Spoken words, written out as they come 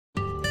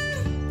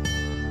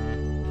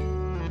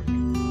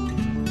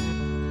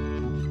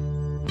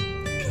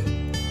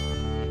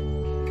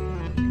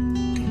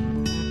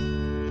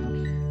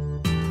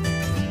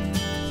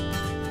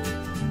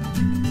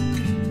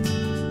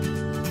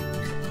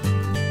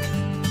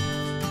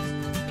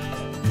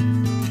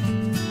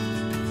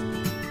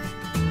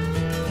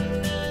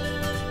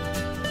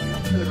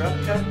seminar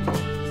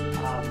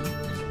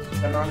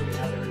that we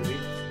have every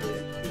week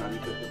on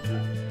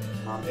ecosystem.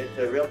 It's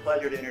a real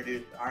pleasure to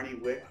introduce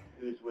Arne Wick,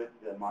 who's with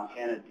the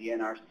Montana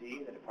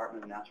DNRC, the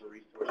Department of Natural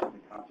Resources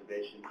and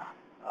Conservation,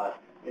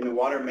 in the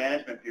Water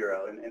Management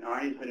Bureau. And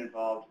Arne's been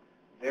involved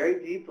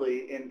very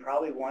deeply in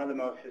probably one of the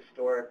most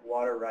historic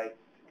water rights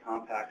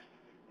compacts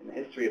in the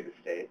history of the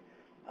state.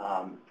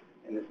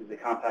 And this is a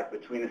compact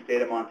between the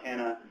state of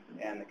Montana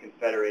and the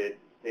Confederated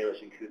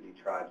Salish and Kootenai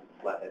tribes of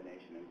the Flathead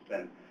Nation. And it's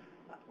been,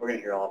 we're going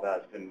to hear all about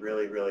it. It's been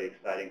really, really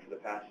exciting for the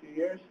past few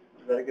years.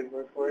 Is that a good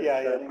word for it? Yeah,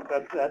 I think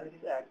that's accurate.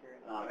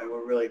 And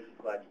we're really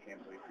glad you came,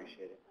 so we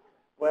appreciate it.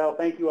 Well,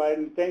 thank you,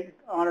 Iden.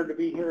 Honored to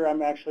be here.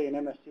 I'm actually an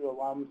MSU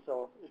alum,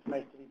 so it's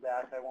nice to be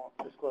back. I won't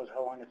disclose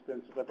how long it's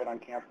been since I've been on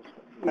campus,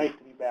 but it's nice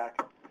to be back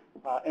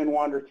and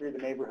wander through the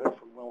neighborhood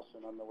from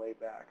Wilson on the way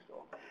back.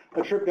 So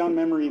a trip down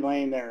memory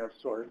lane there of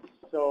sorts.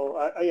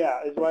 So yeah,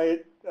 as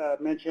Wyatt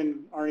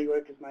mentioned, Arne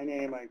Wick is my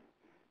name. I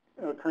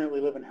currently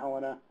live in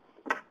Helena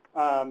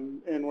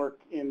and work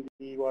in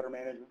the Water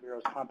Management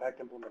Bureau's Compact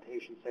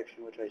Implementation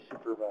section, which I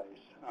supervise.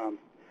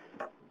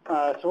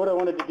 So what I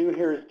wanted to do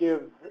here is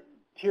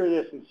tier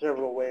this in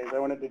several ways. I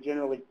wanted to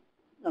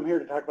I'm here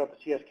to talk about the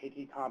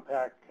CSKT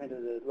Compact, kind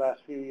of the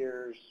last 4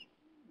 years,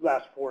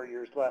 last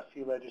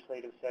few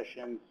legislative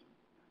sessions,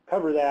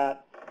 cover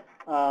that,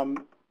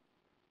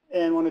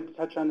 and wanted to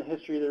touch on the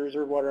history of the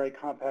Reserve Water Right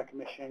Compact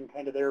Commission,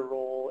 kind of their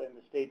role in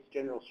the state's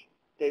general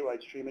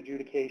statewide stream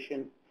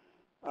adjudication,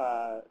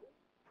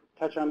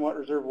 touch on what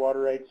reserve water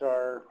rights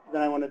are.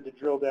 Then I wanted to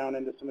drill down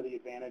into some of the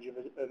advantage of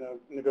a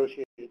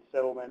negotiated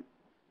settlement,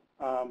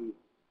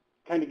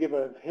 kind of give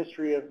a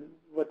history of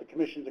what the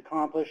commission's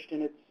accomplished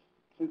in its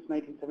since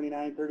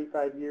 1979,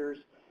 35 years.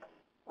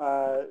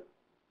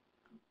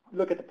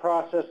 Look at the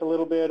process a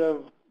little bit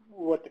of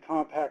what the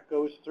compact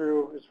goes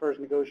through as far as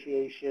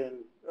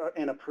negotiation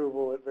and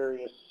approval at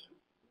various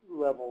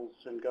levels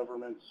and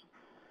governments.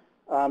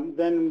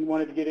 Then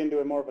wanted to get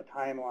into more of a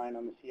timeline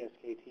on the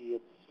CSKT.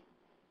 It's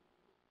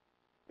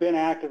been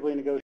actively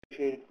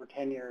negotiated for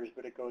 10 years,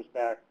 but it goes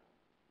back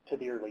to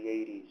the early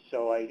 80s.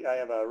 So I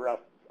have a rough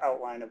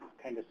outline of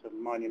kind of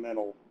some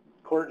monumental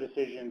court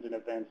decisions and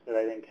events that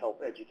I think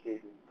help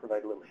educate and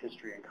provide a little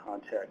history and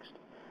context.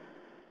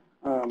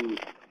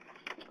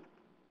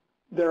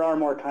 There are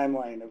more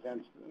timeline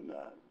events than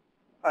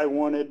I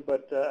wanted,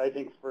 but I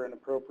think for an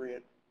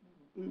appropriate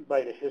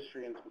bite of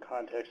history and some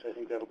context, I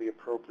think that'll be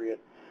appropriate.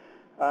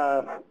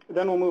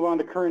 Then we'll move on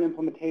to current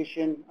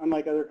implementation.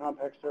 Unlike other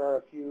compacts, there are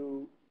a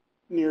few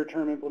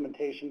near-term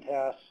implementation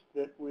tasks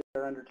that we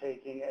are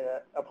undertaking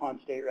upon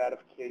state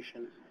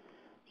ratification.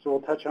 So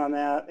we'll touch on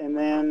that, and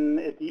then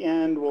at the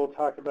end we'll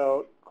talk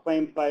about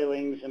claim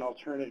filings and the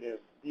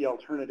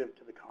alternative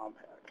to the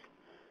compact.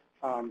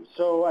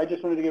 So I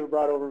just wanted to give a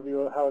broad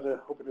overview of how I was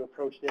hoping to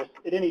approach this.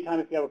 At any time,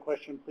 if you have a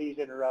question, please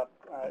interrupt.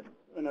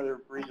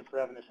 Another reason for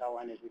having this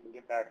outline is we can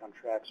get back on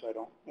track so I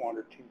don't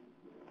wander too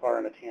far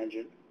on a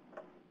tangent,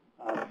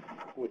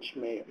 which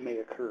may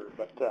occur.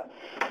 But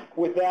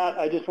with that,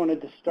 I just wanted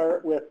to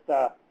start with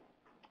the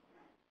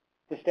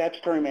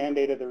statutory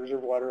mandate of the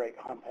Reserve Water Right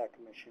Compact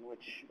Commission,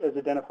 which, as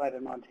identified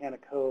in Montana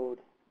Code,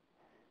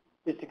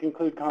 is to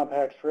conclude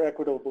compacts for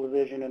equitable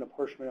division and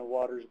apportionment of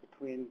waters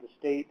between the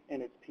state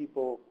and its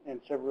people and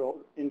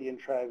several Indian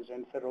tribes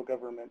and the federal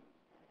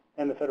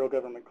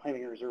government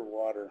claiming reserve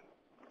water.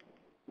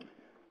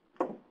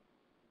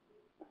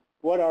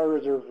 What are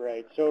reserve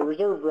rights? So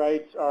reserve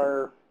rights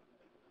are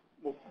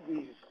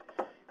these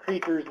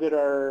creatures that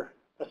are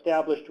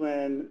established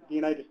when the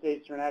United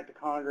States, through an act of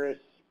Congress,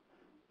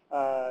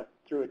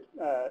 through an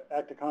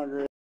act of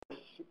Congress,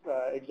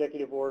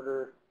 executive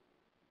order,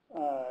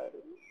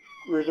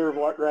 reserve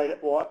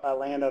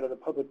land out of the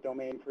public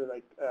domain for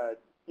like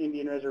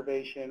Indian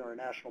reservation or a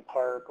national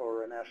park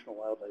or a national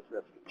wildlife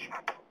refuge.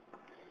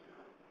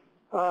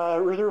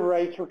 Reserve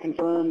rights were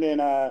confirmed in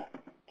a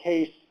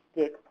case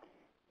that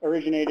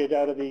originated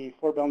out of the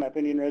Fort Belknap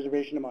Indian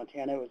Reservation in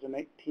Montana. It was a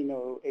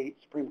 1908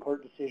 Supreme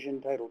Court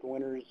decision titled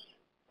Winters.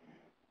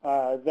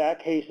 That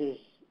case is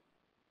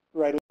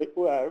I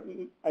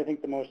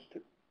think the most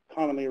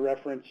commonly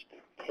referenced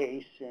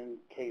case and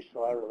case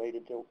law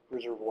related to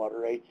reserve water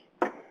rights.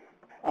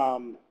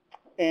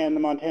 And the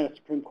Montana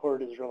Supreme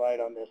Court has relied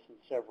on this in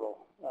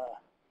several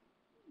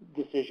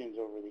decisions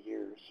over the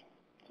years.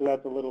 So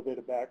that's a little bit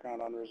of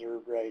background on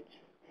reserve rights.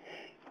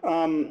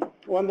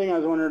 One thing I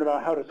was wondering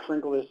about how to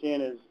sprinkle this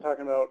in is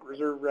talking about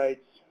reserve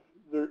rights,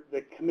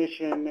 the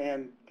commission,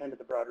 and kind of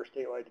the broader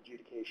statewide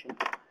adjudication.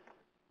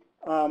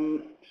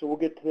 So we'll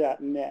get to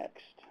that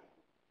next.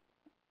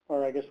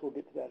 Or I guess we'll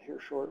get to that here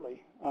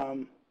shortly.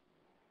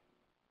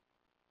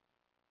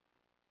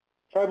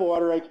 Tribal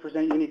water rights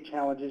present unique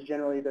challenges.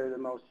 Generally, they're the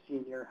most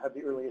senior, have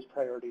the earliest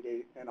priority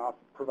date, and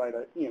often provide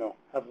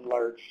have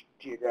large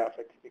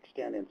geographic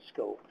extent and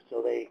scope.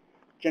 So they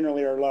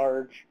generally are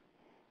large,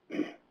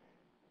 and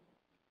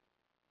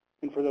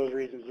for those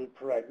reasons, would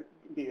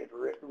be at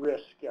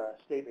risk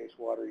state-based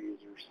water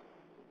users.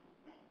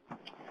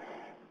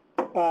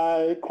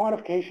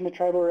 Quantification of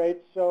tribal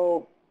rights.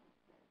 So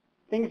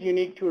things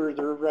unique to a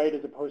reserve right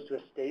as opposed to a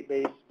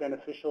state-based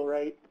beneficial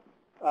right.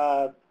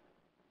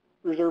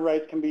 Reserve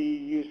rights can be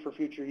used for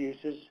future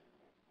uses.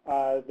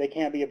 They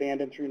can't be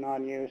abandoned through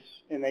non-use,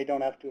 and they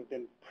don't have to have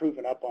been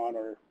proven up on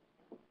or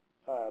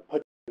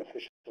put in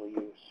official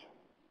use.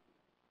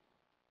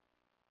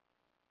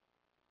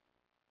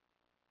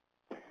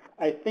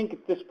 I think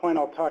at this point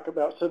I'll talk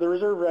about, so the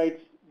reserve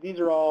rights, these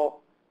are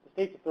all, the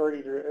state's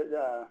authority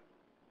to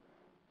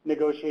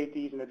negotiate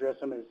these and address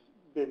them has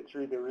been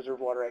through the Reserve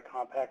Water Right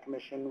Compact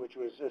Commission, which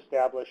was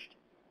established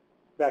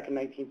back in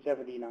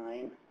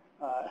 1979.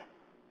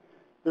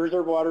 The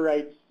reserve water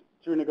rights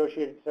through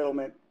negotiated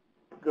settlement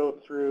go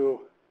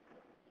through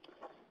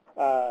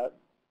the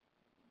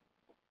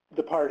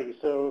parties.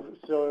 So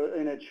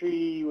in a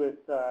treaty with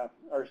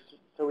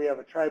so we have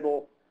a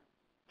tribal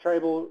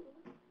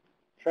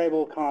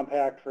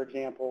compact, for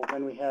example,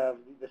 then we have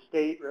the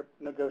state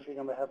negotiating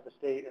on behalf of the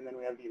state, and then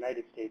we have the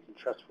United States in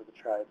trust for the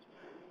tribes.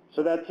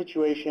 So that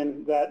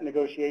situation, that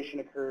negotiation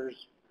occurs.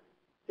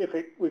 If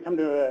we come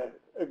to an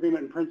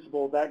agreement in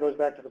principle, that goes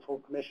back to the full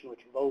commission,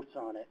 which votes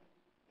on it.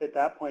 At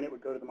that point, it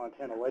would go to the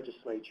Montana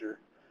legislature,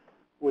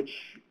 which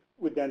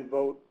would then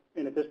vote,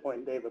 and at this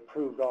point, they've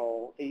approved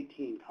all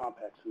 18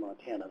 compacts in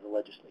Montana, the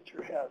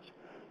legislature has.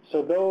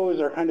 So those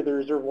are kind of the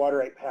reserve water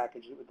right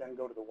package that would then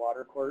go to the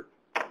water court.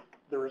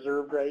 The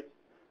reserved rights.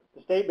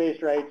 The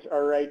state-based rights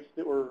are rights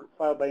that were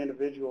filed by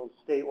individuals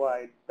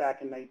statewide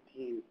back in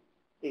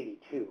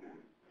 1982.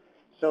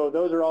 So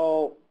those are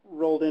all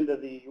rolled into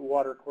the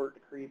water court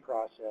decree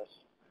process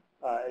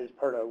as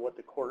part of what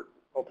the court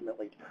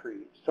ultimately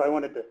decrees. So I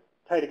wanted to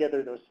tie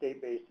together those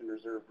state-based and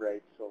reserved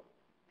rights, so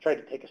tried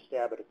to take a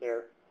stab at it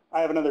there.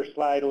 I have another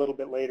slide a little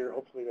bit later.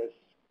 Hopefully this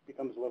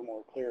becomes a little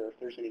more clear. If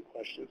there's any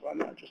questions on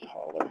that, just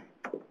holler.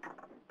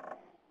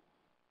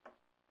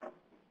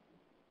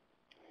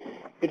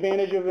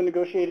 Advantage of a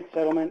negotiated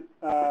settlement,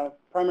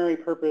 primary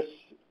purpose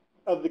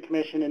of the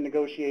commission in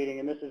negotiating,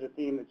 and this is a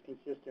theme that's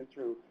consistent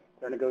through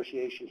their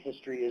negotiation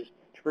history, is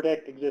to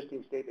protect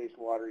existing state-based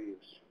water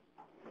use.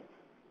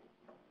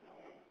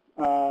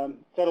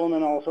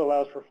 Settlement also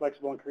allows for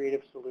flexible and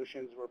creative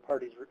solutions where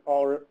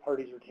all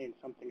parties retain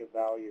something of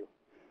value.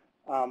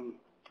 A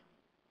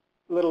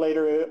little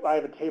later, I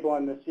have a table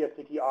on the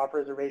CSKT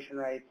off-reservation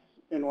rights.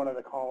 In one of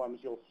the columns,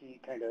 you'll see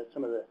kind of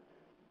some of the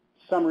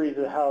summaries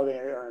of how they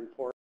are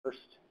enforced.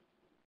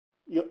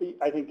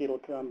 I think it'll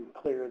become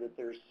clear that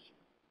there's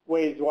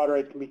ways water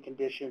rights can be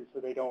conditioned so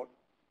they don't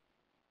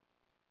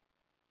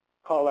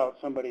call out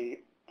somebody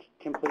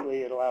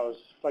completely. It allows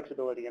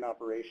flexibility in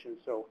operation,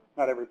 so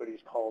not everybody's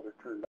called or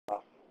turned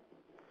off.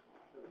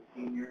 So the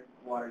senior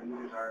water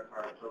users are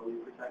totally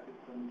protected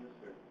from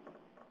this, or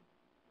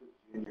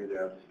junior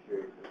there? I was just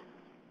curious.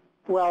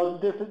 Well,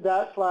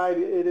 that slide,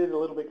 it is a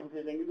little bit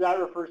confusing. That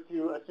refers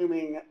to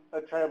assuming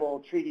a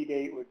tribal treaty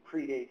date would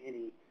predate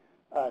any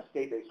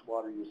state-based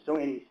water use. So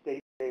any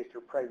state-based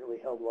or privately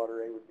held water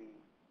right would be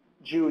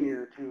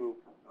junior to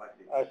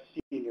a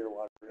senior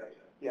water right.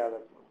 Yeah, that's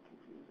a little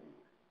confusing.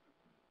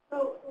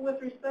 So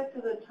with respect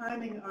to the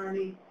timing,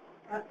 Arne,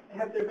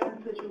 have there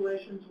been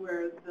situations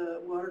where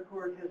the water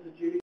court has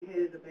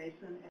adjudicated a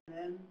basin and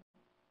then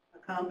a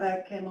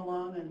compact came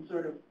along and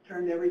sort of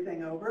turned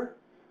everything over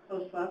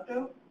post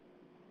facto?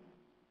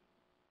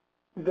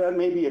 That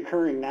may be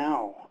occurring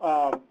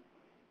now.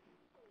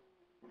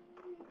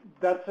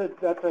 That's a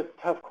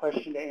tough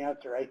question to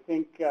answer. I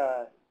think,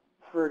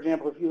 for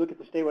example, if you look at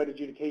the statewide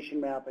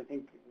adjudication map, I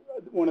think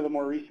one of the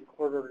more recent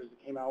court orders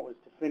that came out was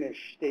to finish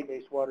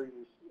state-based water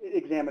use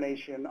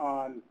examination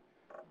on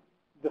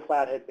the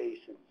Flathead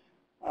basins.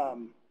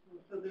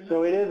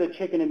 So it is a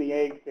chicken and the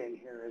egg thing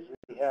here, is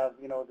we have,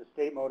 you know, the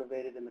state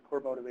motivated and the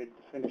court motivated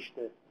to finish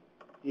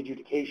the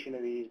adjudication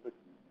of these, but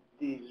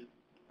these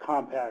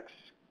compacts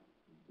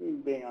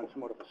being on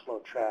somewhat of a slow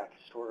track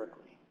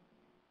historically.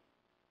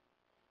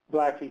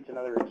 Blackfeet's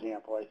another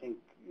example. I think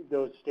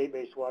those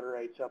state-based water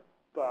rights up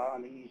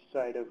on the east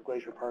side of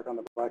Glacier Park on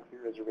the Blackfeet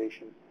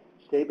Reservation,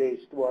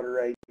 state-based water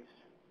rights,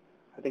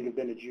 I think have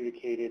been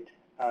adjudicated,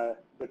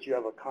 but you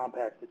have a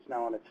compact that's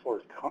now on its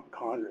fourth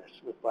Congress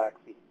with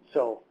Blackfeet.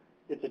 So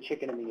it's a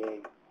chicken and the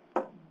egg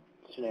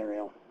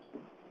scenario.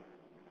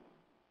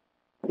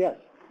 Yes?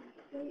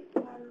 State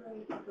water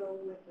rights go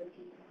with the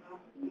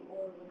property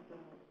or with the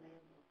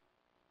land?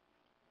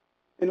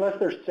 Unless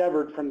they're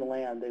severed from the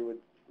land, they would,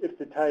 if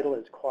the title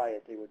is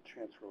quiet, they would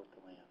transfer with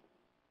the land,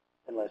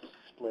 unless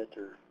split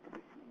or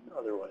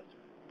otherwise.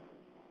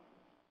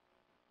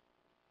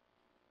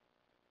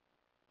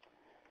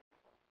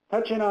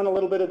 Touching on a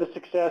little bit of the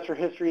success or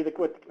history of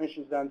what the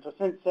Commission's done. So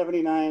since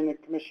 '79, the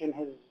Commission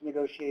has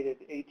negotiated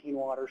 18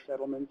 water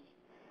settlements.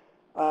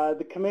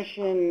 The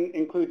Commission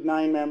includes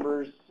 9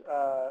 members,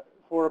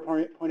 4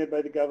 appointed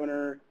by the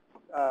Governor,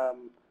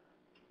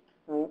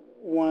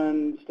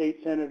 1 state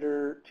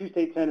senator, 2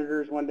 state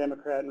senators, 1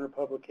 Democrat and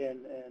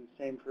Republican, and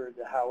same for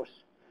the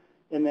House,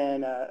 and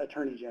then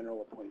Attorney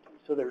General appointed.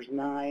 So there's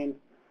 9.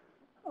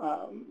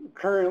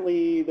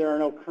 Currently, there are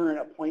no current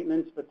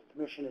appointments, but the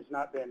Commission has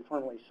not been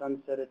formally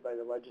sunsetted by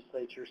the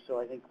legislature, so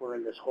I think we're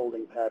in this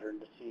holding pattern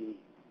to see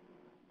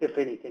if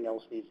anything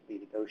else needs to be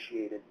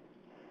negotiated.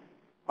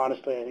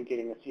 Honestly, I think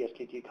getting the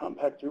CSKT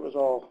compact through was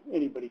all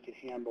anybody could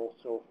handle,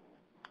 so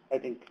I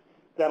think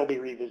that'll be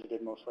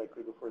revisited most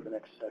likely before the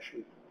next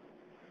session.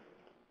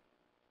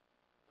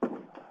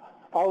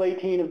 All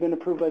 18 have been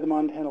approved by the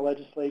Montana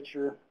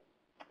legislature.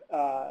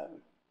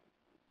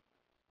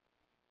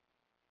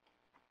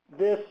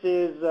 This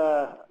is,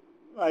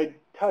 I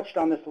touched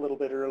on this a little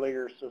bit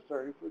earlier, so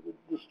sorry for the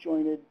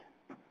disjointed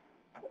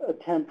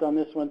attempt on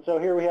this one. So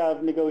here we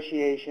have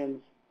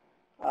negotiations.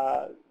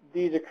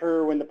 These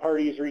occur when the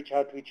parties reach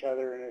out to each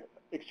other and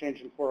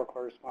exchange informal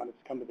correspondence,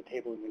 come to the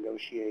table and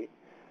negotiate.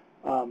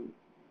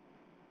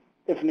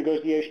 If a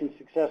negotiation is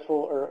successful,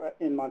 or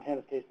in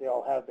Montana's case they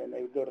all have been,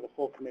 they would go to the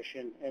full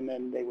commission and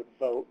then they would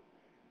vote.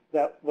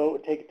 That vote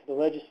would take it to the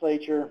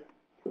legislature.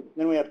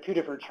 Then we have two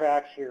different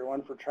tracks here,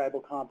 one for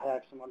tribal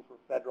compacts and one for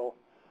federal.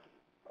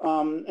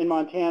 In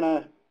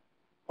Montana,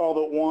 all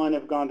but one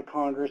have gone to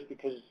Congress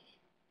because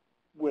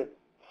with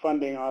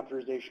funding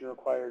authorization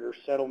required or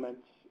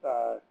settlements,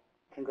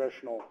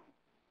 congressional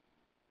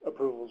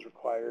approval is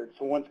required.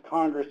 So once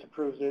Congress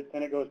approves it,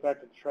 then it goes back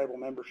to the tribal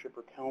membership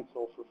or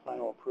council for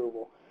final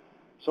approval.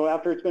 So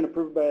after it's been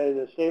approved by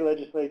the state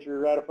legislature,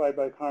 ratified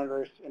by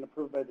Congress, and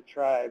approved by the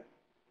tribe,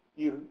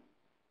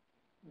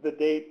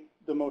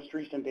 the most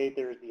recent date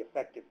there is the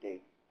effective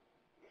date.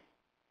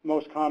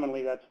 Most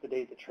commonly, that's the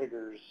date that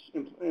triggers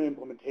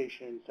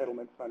implementation,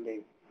 settlement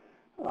funding.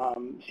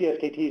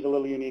 CSKT is a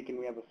little unique, and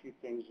we have a few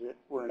things that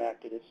were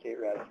enacted at state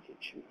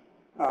ratification.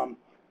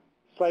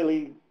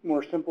 Slightly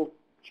more simple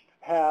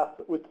path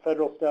with the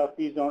federal stuff.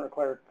 These don't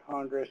require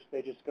Congress.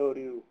 They just go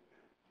to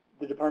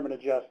the Department of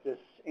Justice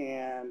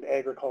and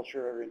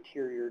Agriculture or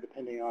Interior,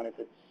 depending on if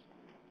it's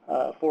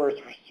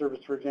Forest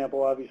Service, for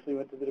example, obviously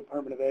went to the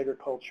Department of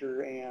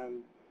Agriculture,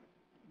 and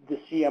the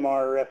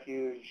CMR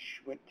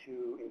refuge went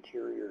to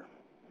Interior.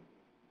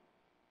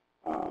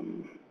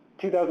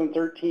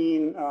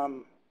 2013,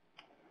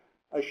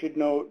 I should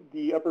note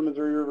the Upper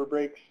Missouri River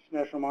Breaks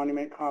National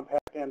Monument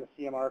Compact and the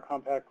CMR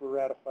Compact were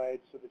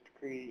ratified, so the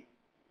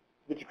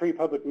decree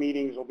public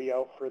meetings will be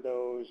out for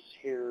those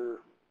here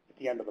at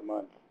the end of the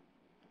month.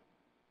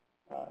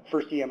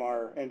 For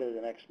CMR, end of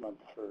the next month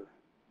for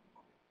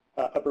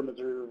Upper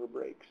Missouri River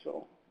Break.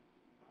 So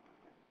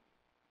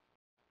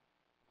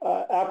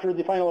after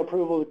the final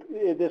approval,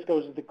 this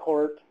goes to the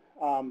court,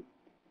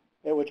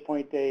 at which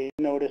point they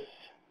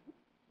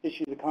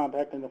issue the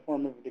compact in the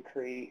form of a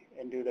decree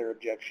and do their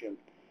objection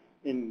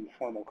in the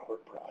formal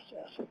court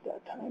process at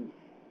that time.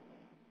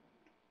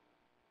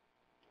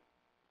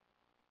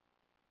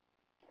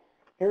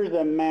 Here's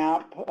a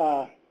map.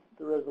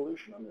 The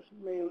resolution on this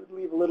may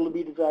leave a little to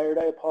be desired.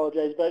 I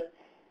apologize, but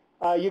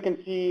you can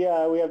see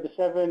we have the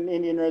 7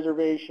 Indian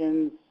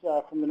reservations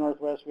from the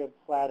northwest. We have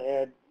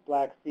Flathead,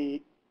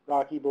 Blackfeet,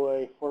 Rocky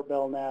Boy, Fort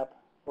Belknap,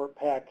 Fort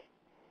Peck.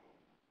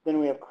 Then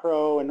we have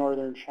Crow and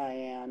Northern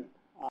Cheyenne.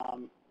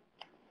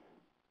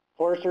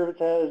 Forest Service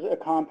has a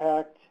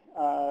compact.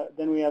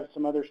 Then we have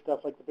some other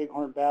stuff like the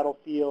Bighorn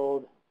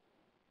Battlefield,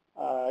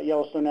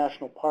 Yellowstone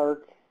National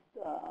Park,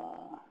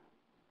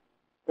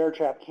 Bear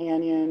Trap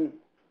Canyon.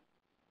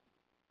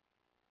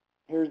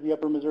 Here's the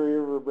Upper Missouri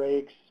River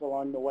Breaks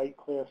along the White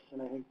Cliffs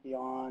and I think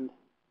beyond,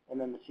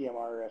 and then the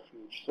CMR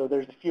refuge. So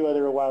there's a few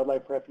other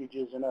wildlife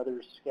refuges and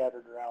others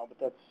scattered around, but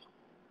that's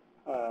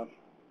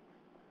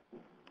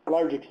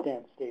large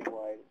extent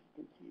statewide, as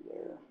you can see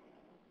there.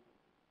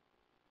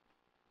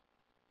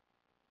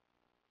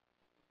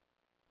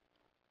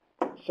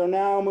 So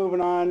now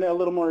moving on, a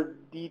little more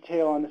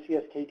detail on the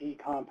CSKT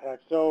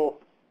compact.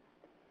 So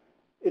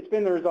it's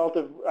been the result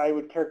of, I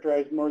would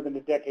characterize, more than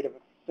a decade of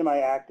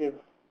semi-active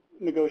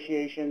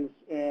negotiations,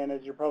 and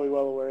as you're probably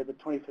well aware, the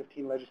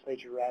 2015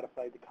 legislature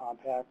ratified the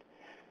compact.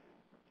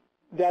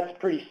 That's a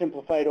pretty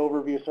simplified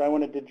overview, so I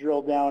wanted to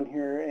drill down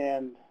here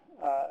and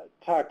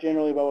talk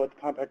generally about what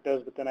the compact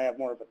does, but then I have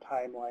more of a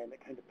timeline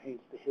that kind of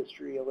paints the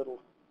history a little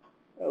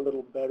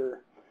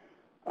better.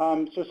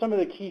 So some of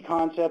the key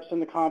concepts in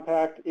the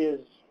compact is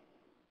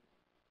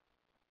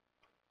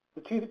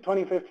the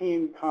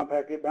 2015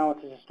 compact. It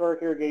balances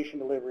historic irrigation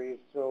deliveries.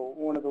 So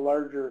one of the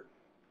larger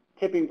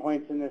tipping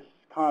points in this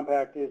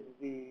compact is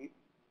the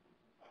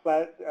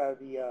Flathead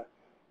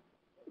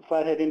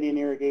Indian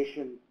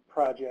Irrigation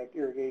Project,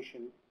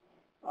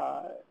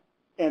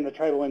 and the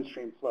tribal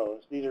in-stream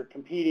flows. These are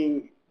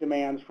competing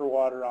demands for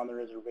water on the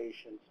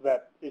reservation. So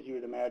that, as you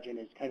would imagine,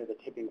 is kind of the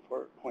tipping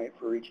point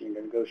for reaching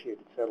a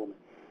negotiated settlement.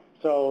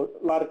 So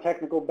a lot of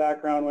technical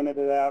background went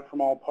into that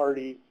from all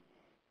parties,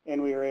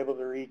 and we were able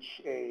to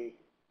reach a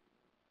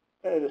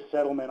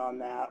settlement on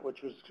that,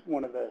 which was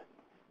one of the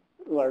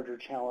larger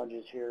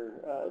challenges here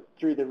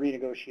through the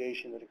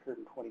renegotiation that occurred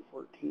in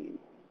 2014.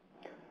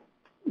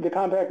 The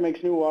compact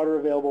makes new water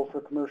available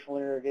for commercial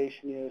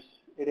irrigation use.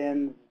 It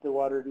ends the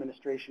water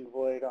administration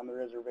void on the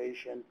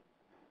reservation,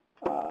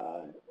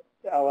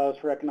 allows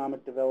for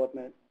economic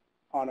development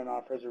on and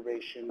off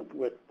reservation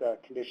with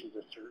conditions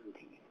of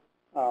certainty.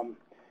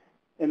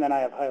 And then I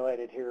have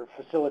highlighted here,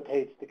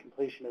 facilitates the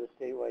completion of the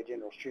statewide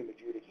general stream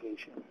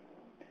adjudication.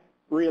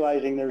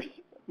 Realizing there's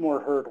more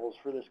hurdles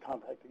for this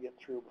compact to get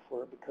through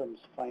before it becomes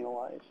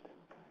finalized.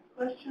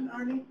 Question,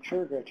 Arne?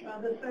 Sure, Gretchen.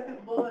 The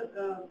second bullet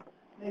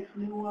makes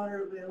new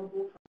water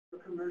available for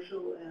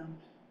commercial and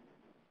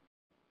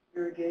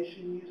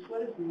irrigation use.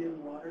 What is new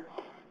water?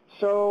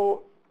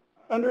 So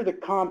under the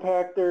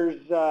compact,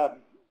 there's the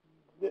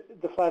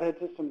Flathead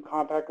System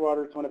compact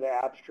water. It's one of the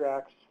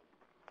abstracts.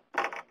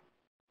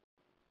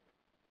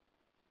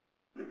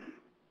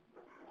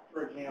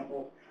 For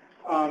example,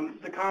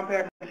 the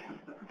compact,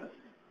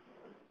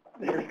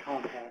 here's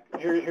compact,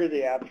 here's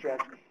the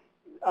abstract.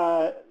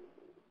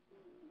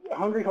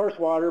 Hungry Horse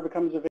water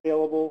becomes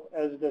available,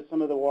 as does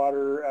some of the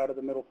water out of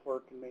the Middle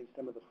Fork and main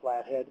stem of the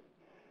Flathead.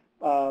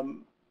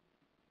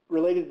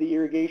 Related to the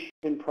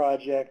irrigation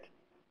project,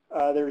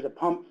 there's a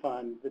pump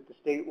fund that the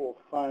state will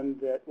fund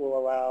that will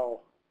allow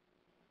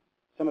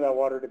some of that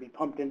water to be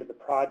pumped into the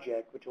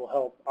project, which will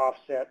help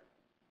offset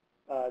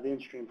the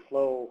in-stream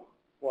flow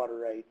water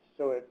rights.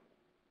 So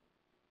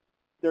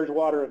there's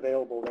water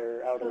available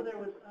there out of. So there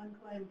was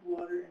unclaimed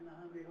water in the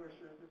Hungry Horse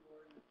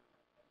Reservoir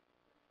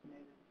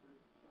native for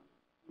some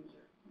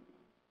user.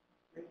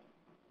 Great.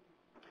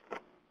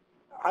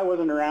 I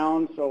wasn't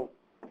around, so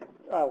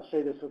I'll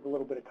say this with a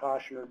little bit of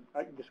caution, or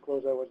I can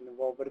disclose I wasn't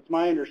involved, but it's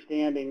my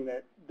understanding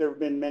that there have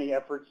been many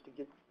efforts to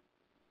get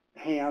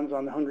hands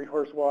on the Hungry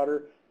Horse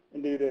water,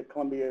 and due to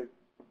Columbia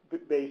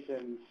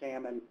Basin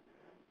salmon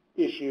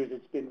issues,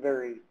 it's been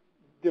very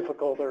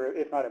difficult, or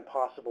if not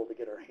impossible, to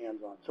get our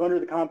hands on. So under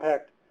the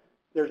compact,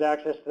 there's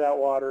access to that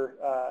water.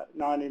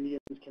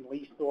 Non-Indians can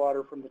lease the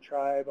water from the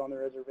tribe on the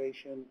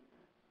reservation.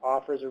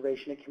 Off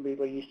reservation, it can be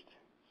leased.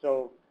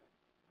 So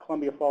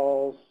Columbia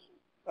Falls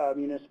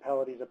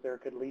municipalities up there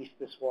could lease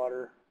this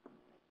water.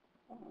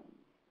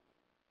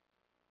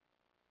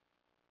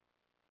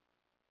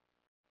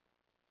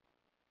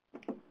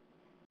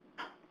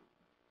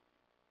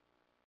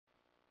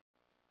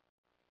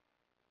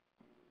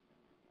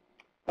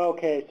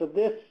 Okay, so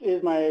this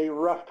is my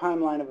rough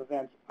timeline of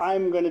events.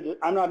 I'm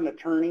not an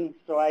attorney,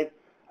 so I've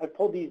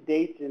pulled these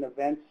dates and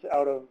events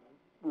out of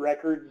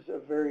records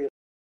of various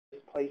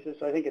places.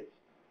 So I think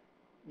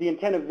the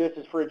intent of this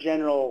is for a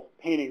general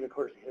painting the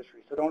course of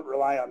history. So don't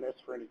rely on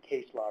this for any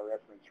case law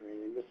reference or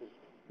anything. This is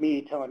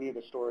me telling you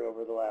the story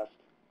over the last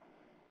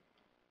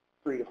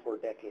 3 to 4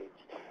 decades.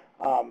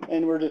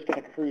 And we're just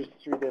going to cruise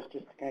through this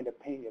just to kind of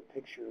paint you a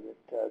picture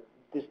that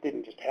this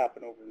didn't just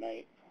happen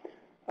overnight.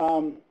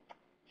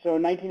 So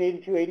in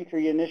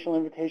 1982-83, initial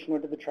invitation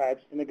went to the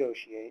tribes to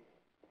negotiate.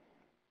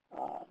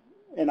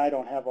 And I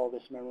don't have all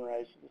this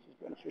memorized, so this is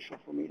beneficial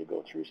for me to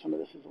go through. Some of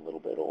this is a little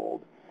bit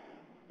old.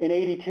 In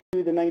 82,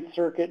 the Ninth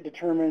Circuit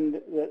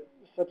determined that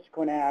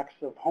subsequent acts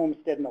of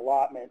homestead and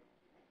allotment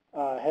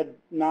had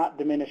not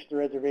diminished the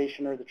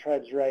reservation or the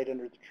tribe's right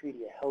under the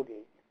Treaty of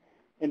Hellgate,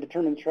 and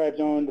determined the tribes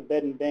owned the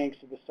bed and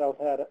banks of the south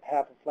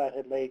half of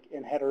Flathead Lake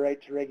and had a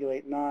right to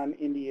regulate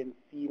non-Indian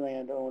fee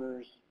land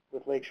owners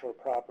with lakeshore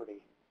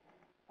property.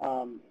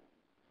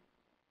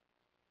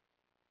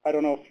 I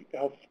don't know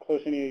how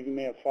close any of you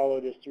may have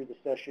followed this through the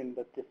session,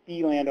 but the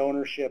fee land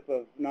ownership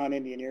of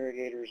non-Indian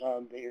irrigators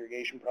on the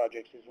irrigation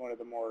projects is one of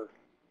the more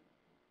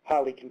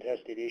highly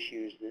contested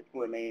issues that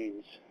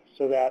remains.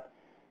 So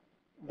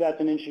that's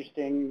an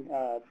interesting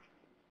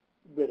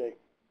bit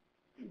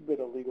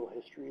of legal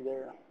history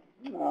there.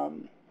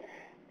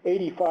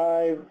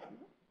 85,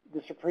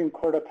 the Supreme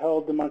Court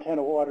upheld the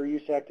Montana Water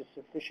Use Act as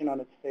sufficient on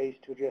its face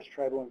to address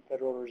tribal and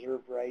federal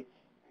reserve rights.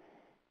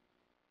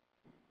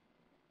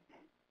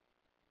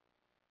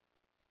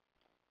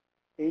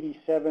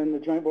 87, the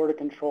Joint Board of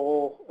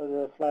Control of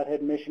the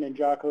Flathead Mission and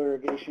Jocko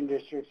Irrigation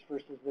Districts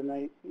versus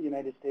the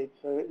United States.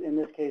 So in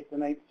this case, the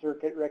Ninth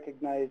Circuit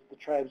recognized the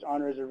tribe's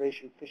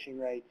on-reservation fishing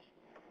rights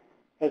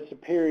as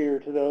superior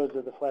to those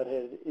of the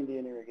Flathead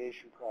Indian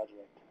Irrigation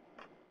Project.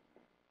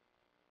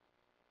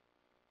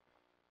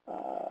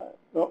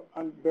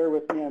 Bear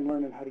with me, I'm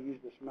learning how to use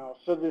this mouse.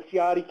 So the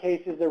Fiati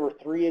cases, there were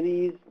 3 of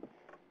these.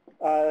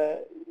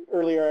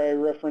 Earlier I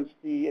referenced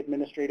the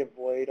administrative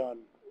void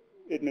on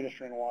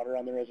administering water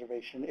on the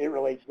reservation. It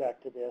relates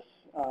back to this.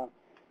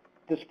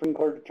 The Supreme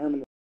Court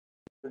determined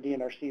that the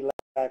DNRC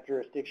lacked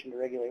jurisdiction to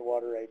regulate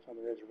water rights on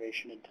the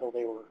reservation until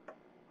they were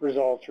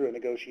resolved through a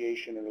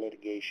negotiation or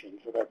litigation.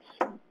 So that's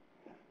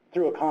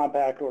through a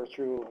compact or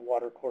through a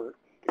water court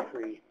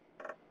decree.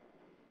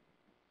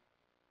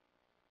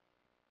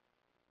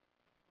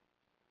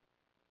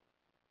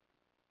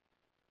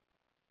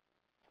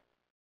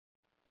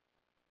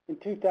 In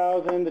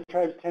 2000, the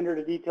tribes tendered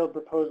a detailed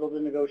proposal to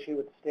negotiate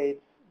with the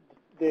states.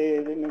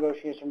 The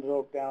negotiations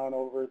broke down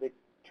over the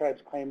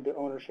tribe's claim to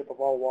ownership of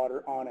all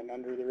water on and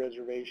under the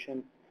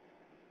reservation.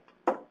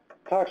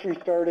 Talks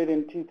restarted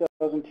in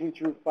 2002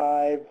 through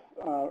 5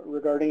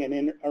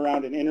 regarding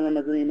around an interim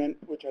agreement,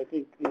 which I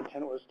think the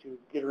intent was to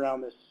get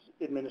around this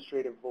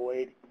administrative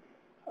void.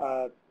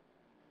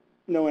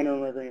 No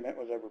interim agreement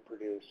was ever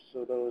produced.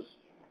 So those,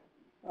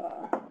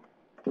 I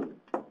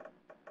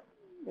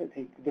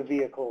think the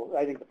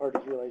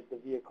parties realized the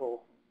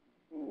vehicle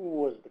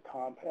was the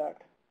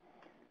compact.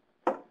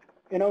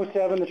 In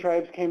 '07, the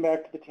tribes came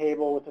back to the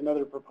table with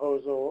another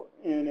proposal,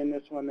 and in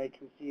this one they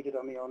conceded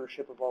on the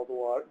ownership of all the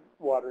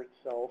water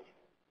itself.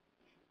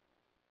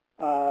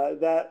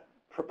 That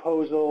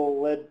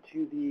proposal led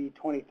to the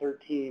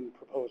 2013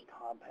 proposed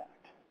compact.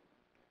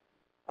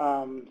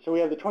 So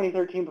we have the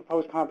 2013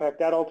 proposed compact.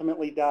 That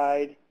ultimately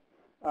died.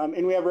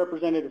 And we have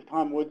Representative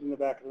Tom Woods in the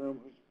back of the room,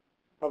 who's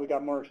probably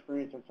got more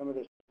experience on some of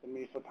this than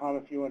me. So Tom,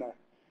 if you want to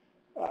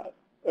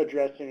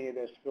address any of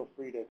this, feel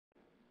free to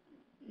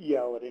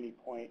yell at any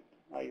point.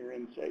 Your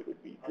insight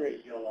would be great. I'll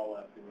just yell all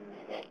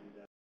afterwards.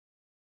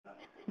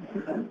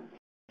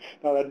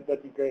 No,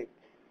 that'd be great.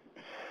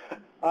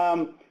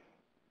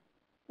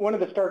 One of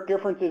the stark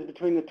differences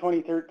between the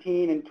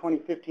 2013 and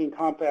 2015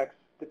 compacts,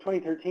 the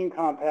 2013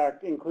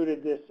 compact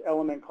included this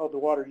element called the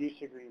Water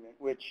Use Agreement,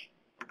 which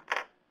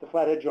the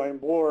Flathead Joint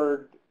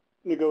Board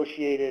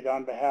negotiated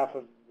on behalf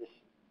of this,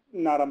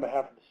 not on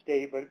behalf of the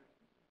state, but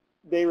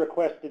they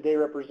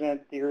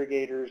represent the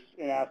irrigators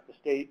and asked the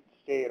state to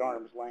stay at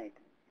arm's length.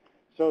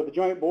 So the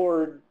Joint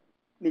Board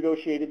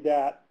negotiated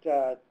that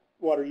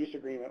Water Use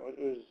Agreement.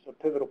 It was a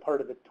pivotal part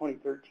of the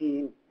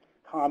 2013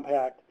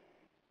 compact.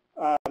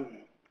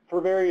 For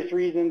various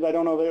reasons, I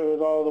don't know that it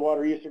was all the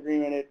Water Use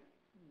Agreement,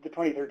 the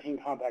 2013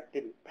 compact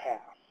didn't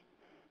pass.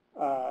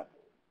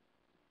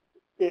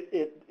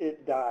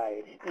 It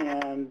died,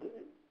 and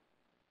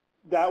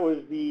that was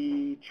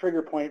the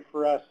trigger point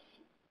for us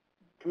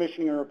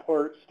commissioning a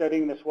report,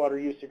 studying this Water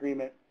Use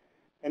Agreement,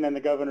 and then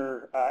the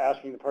governor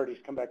asking the parties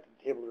to come back to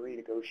the table to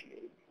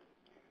renegotiate.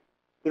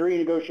 The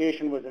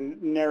renegotiation was a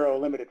narrow,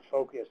 limited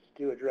focus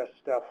to address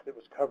stuff that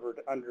was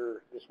covered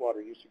under this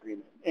Water Use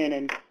Agreement. And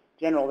in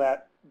general,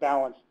 that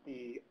balanced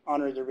the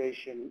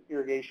on-reservation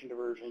irrigation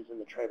diversions and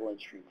the tribal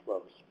in-stream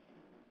flows,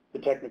 the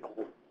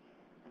technical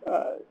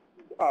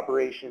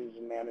operations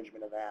and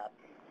management of that.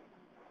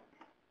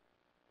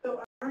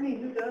 So, Arne,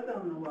 who does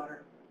own the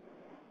water?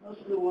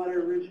 Most of the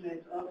water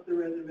originates off the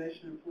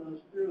reservation and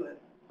flows through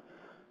it.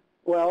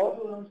 Well,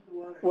 who owns the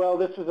water? Well,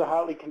 this was a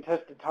hotly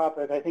contested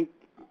topic. I think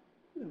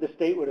the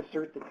state would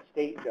assert that the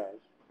state does,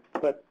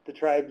 but the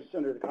tribes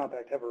under the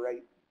compact have a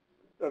right,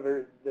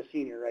 the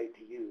senior right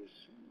to use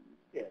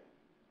it.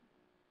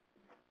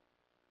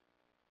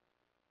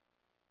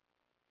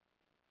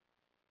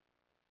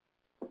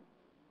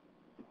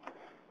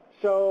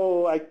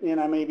 So, I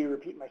may be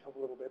repeating myself a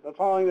little bit, but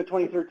following the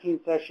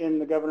 2013 session,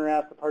 the governor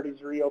asked the parties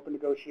to reopen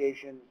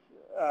negotiations.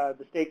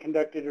 The state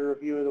conducted a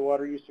review of the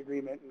Water Use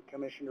Agreement and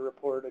commissioned a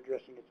report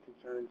addressing its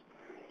concerns.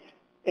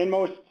 And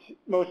most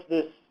of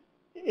this,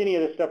 any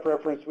of this stuff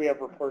referenced, we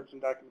have reports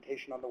and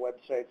documentation on the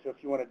website. So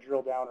if you want to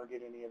drill down or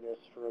get any of this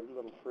for a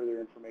little further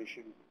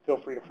information, feel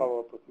free to follow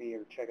up with me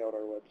or check out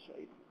our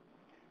website.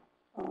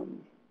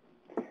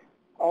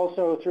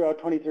 Also, throughout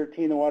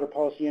 2013, the Water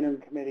Policy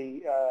Interim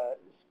Committee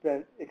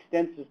spent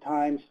extensive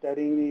time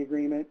studying the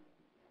agreement,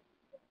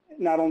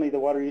 not only the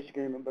Water Use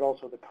Agreement, but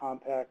also the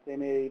compact. They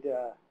made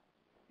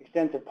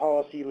extensive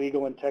policy,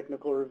 legal, and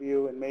technical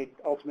review and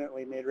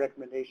ultimately made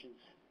recommendations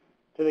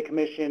to the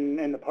commission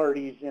and the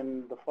parties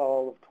in the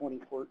fall of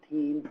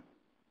 2014.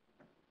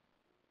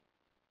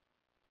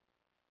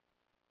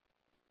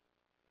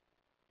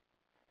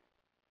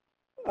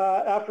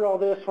 After all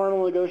this,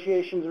 formal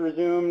negotiations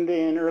resumed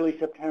in early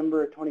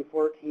September of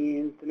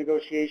 2014. The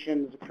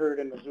negotiations occurred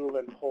in Missoula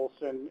and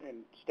Polson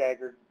and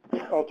staggered,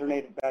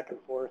 alternated back and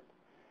forth.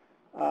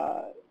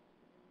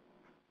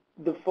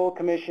 The full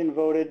commission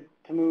voted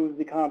to move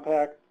the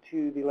compact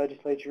to the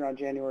legislature on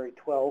January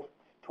 12th,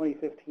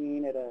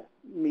 2015 at a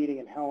meeting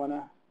in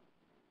Helena.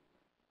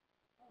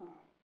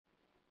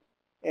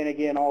 And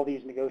again, all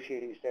these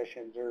negotiating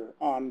sessions are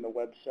on the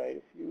website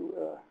if you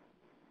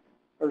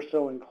are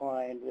so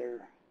inclined.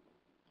 They're,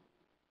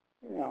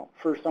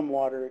 for some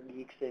water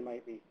geeks, they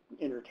might be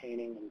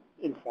entertaining and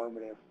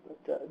informative,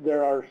 but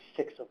there are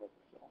 6 of them.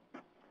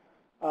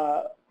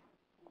 So.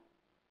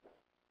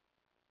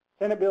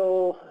 Senate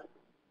Bill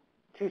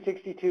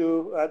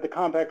 262, the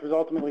compact was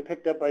ultimately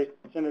picked up by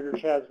Senator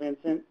Chaz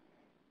Vincent.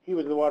 He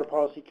was the Water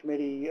Policy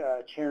Committee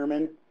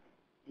chairman.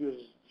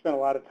 He spent a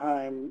lot of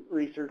time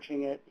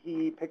researching it.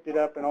 He picked it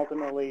up and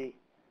ultimately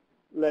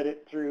led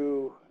it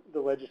through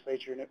the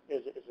legislature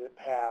as it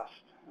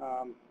passed.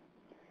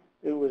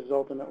 It was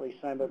ultimately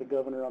signed by the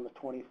governor on the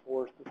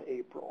 24th of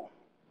April.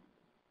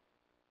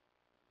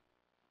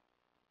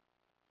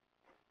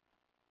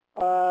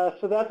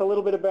 So that's a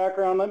little bit of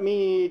background. Let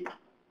me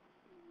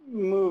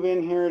move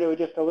in here to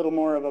just a little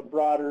more of a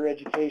broader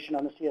education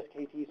on the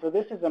CSKT. So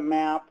this is a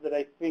map that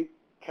I think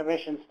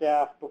commission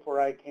staff before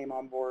I came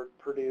on board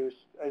produced.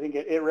 I think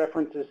it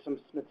references some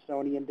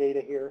Smithsonian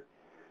data here.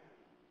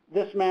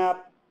 This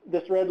map,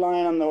 this red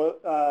line on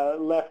the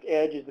left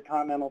edge is the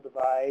Continental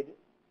Divide.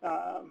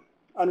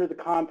 Under the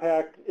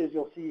compact, as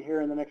you'll see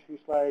here in the next few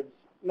slides,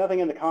 nothing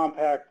in the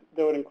compact,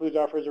 though it includes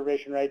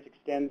off-reservation rights,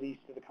 extends east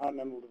to the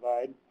Continental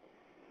Divide.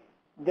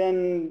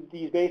 Then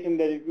these basin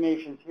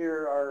designations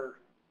here are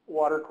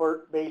water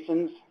court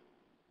basins.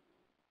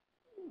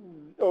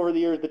 Over the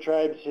years, the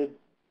tribes had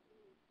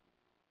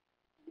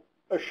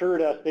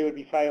assured us they would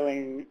be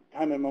filing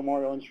time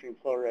immemorial in-stream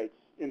flow rights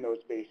in those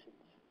basins.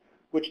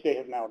 which they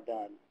have now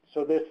done.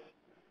 So this,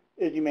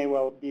 as you may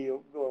well be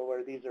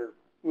aware,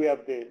 we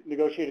have the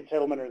negotiated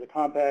settlement or the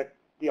compact.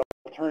 The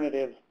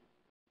alternative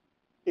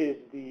is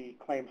the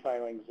claim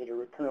filings that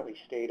are currently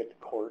stayed at the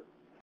court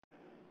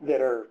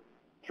that are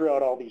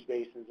throughout all these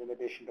basins in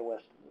addition to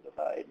west of the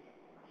divide.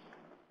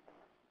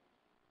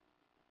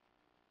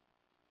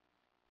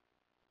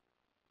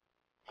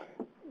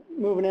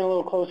 Moving in a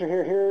little closer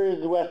here, here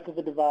is west of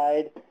the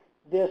divide.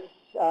 This,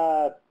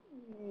 the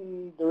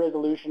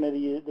resolution of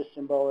the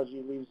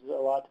symbology leaves a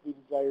lot to be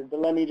desired, but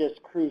let me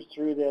just cruise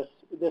through this.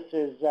 This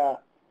is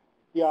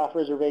the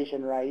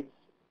off-reservation rights.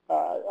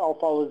 I'll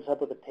follow this up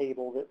with a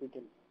table that we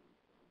can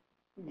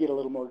get a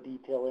little more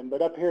detail in.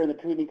 But up here in the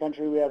Kootenai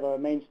country, we have a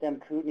main stem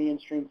Kootenai in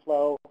stream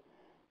flow,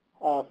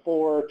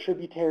 4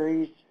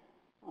 tributaries.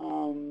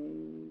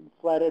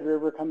 Flathead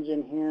River comes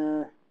in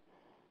here,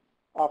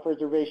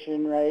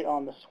 off-reservation right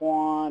on the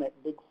Swan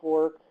at Big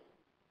Fork,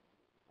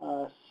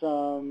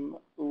 some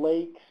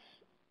lakes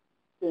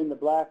in the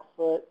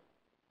Blackfoot,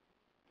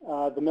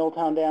 the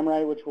Milltown Dam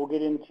right, which we'll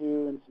get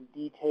into in some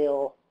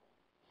detail,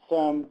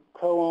 some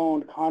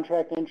co-owned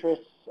contract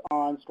interests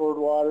on stored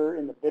water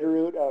in the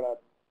Bitterroot out of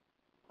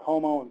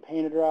Como and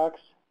Painted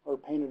Rocks, or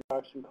Painted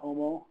Rocks and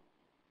Como,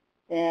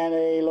 and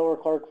a Lower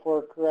Clark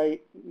Fork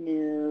right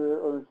near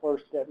or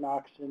enforced at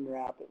Knox and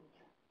Rapids.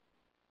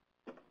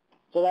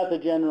 So that's a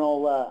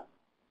general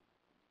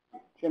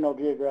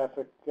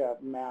geographic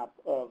map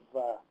of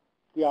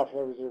the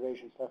offshore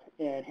reservation stuff.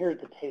 And here's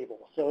the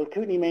table. So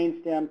Kootenai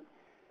main stem.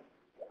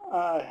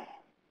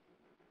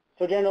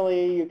 So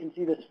generally, you can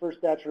see this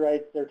first batch of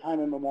rights, they're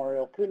time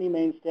immemorial. Kootenai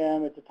main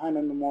stem, it's a time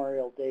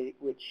immemorial date,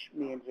 which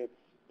means it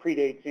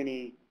predates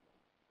any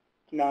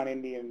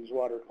non-Indians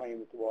water claim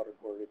with the water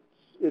court.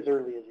 It's as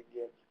early as it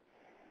gets.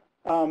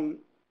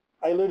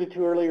 I alluded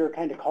to earlier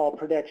kind of call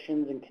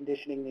protections and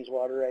conditioning these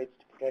water rights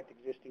to protect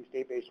existing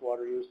state-based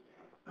water use.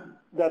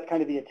 That's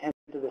kind of the intent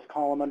of this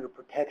column under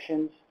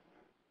protections.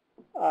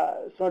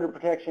 So under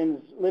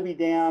protections, Libby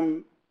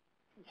Dam,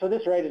 so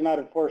this right is not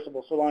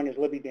enforceable so long as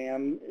Libby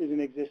Dam is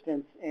in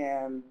existence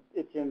and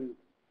it's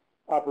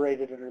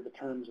operated under the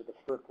terms of the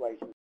FERC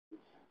license.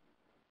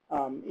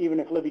 Even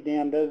if Libby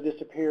Dam does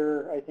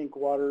disappear, I think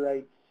water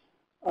rights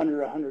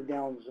under 100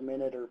 gallons a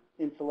minute are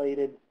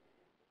insulated,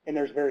 and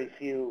there's very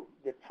few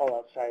that fall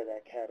outside of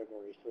that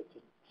category, so it's a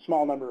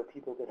small number of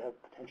people that have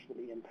potential to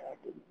be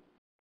impacted.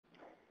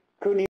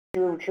 Kootenai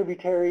River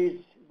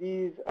tributaries,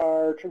 these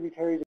are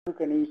tributaries of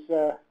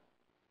Kootenai,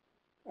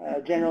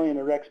 generally in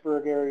the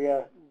Rexburg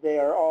area. They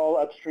are all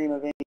upstream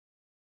of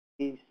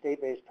any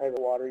state-based private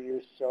water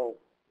use, so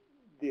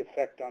the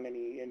effect on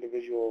any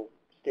individual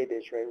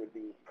state-based right would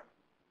be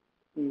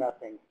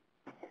nothing.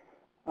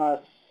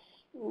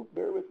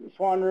 Bear with me.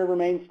 Swan River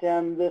main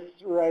stem, this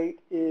right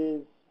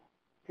is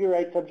pure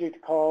right subject to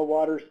call,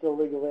 water still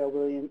legally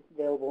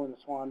available in the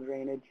Swan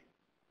drainage.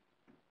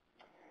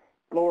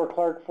 Lower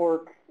Clark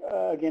Fork,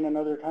 again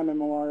another time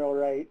immemorial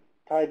right,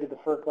 tied to the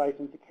FERC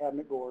license at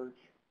Cabinet Gorge.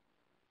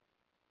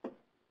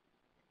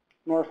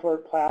 North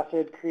Fork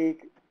Placid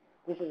Creek,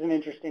 this is an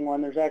interesting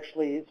one. There's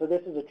actually, so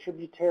this is a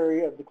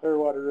tributary of the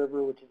Clearwater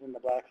River, which is in the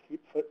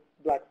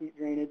Blackfoot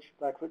drainage,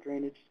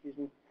 excuse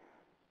me.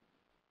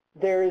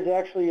 There is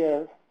actually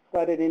a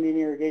flooded Indian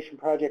irrigation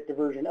project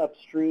diversion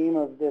upstream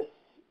of this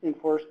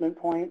enforcement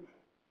point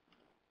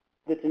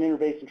that's an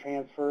interbasin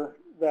transfer.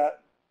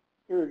 That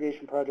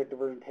irrigation project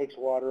diversion takes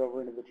water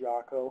over into the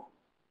Jocko.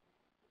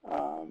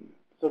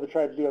 So the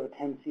tribes do have a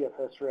 10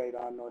 CFS right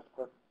on North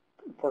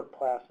Fork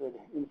Placid,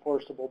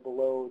 enforceable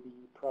below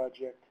the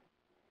project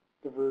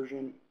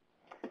diversion.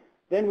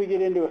 Then we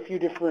get into a few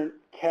different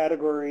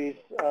categories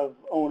of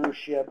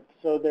ownership.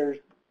 So there's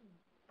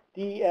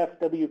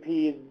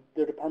DFWP,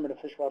 the Department of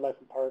Fish, Wildlife,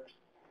 and Parks.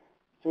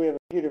 So we have a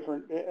few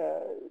different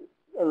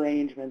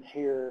arrangements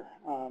here.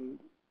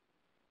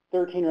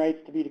 13 rights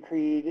to be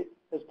decreed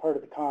as part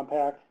of the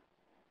compact.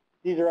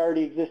 These are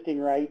already existing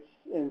rights,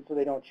 and so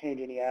they don't change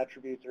any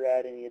attributes or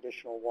add any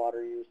additional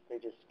water use. They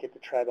just get the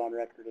tribe on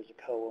record as a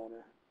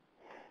co-owner.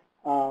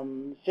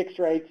 6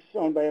 rights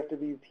owned by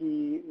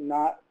FWP,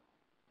 not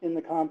in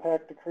the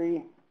compact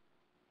decree.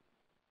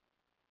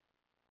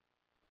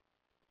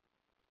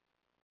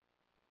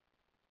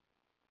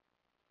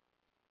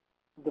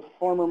 The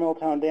former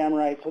Milltown Dam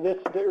right. So this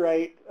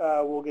right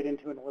we'll get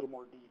into in a little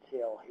more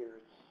detail here.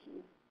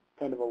 It's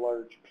kind of a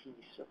large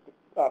piece of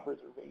the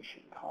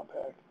off-reservation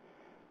compact.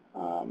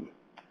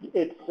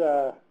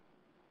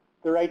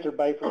 The rights are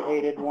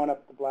bifurcated, one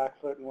up the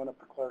Blackfoot and one up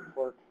the Clark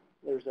Fork.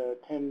 There's a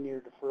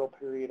 10-year deferral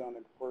period on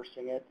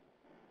enforcing it.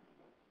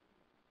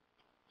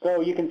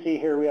 So you can see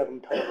here we have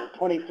them total.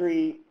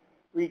 23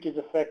 reaches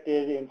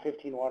affected in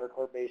 15 water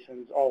court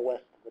basins, all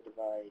west of the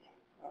divide.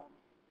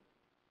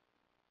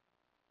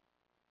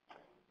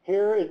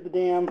 Here is the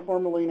dam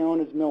formerly known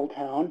as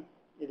Milltown.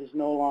 It is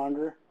no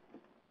longer.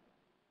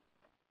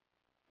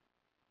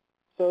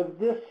 So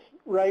this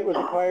right was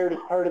acquired as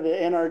part of the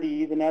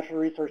NRD, the Natural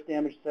Resource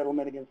Damage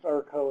Settlement against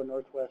ARCO and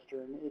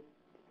Northwestern.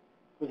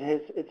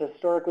 It's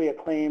historically a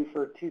claim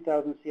for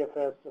 2,000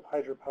 CFS of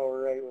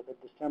hydropower right with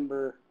a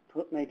December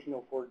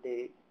 1904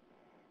 date,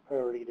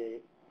 priority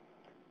date.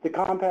 The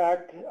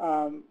compact,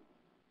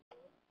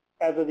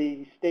 as of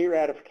the state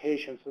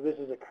ratification, so this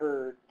has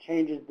occurred,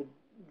 changes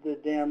the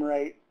dam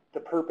right, the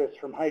purpose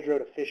from hydro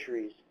to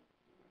fisheries.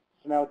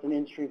 So now it's an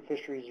in-stream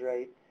fisheries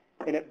right,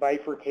 and it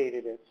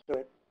bifurcated it. So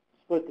it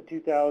split the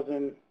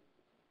 2,000,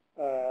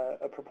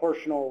 a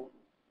proportional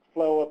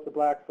flow up the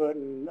Blackfoot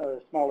and a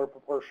smaller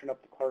proportion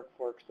up the Clark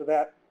Fork. So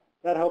that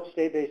helps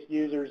state-based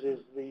users as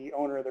the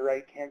owner of the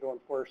right can't go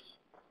and force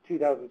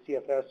 2,000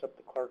 CFS up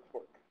the Clark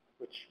Fork,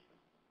 which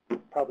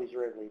probably is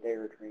rarely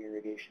there during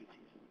irrigation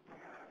season.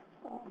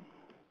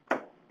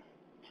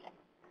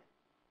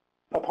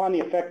 Upon the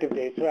effective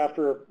date, so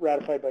after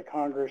ratified by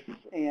Congress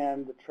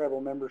and the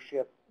tribal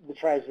membership, the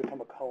tribes become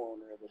a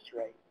co-owner of this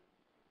right.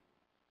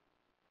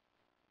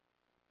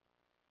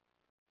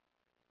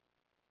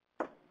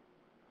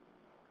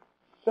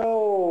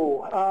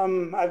 So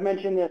I've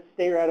mentioned this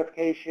state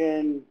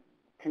ratification,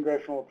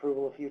 congressional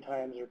approval a few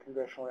times, or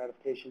congressional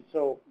ratification.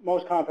 So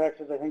most compacts,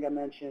 as I think I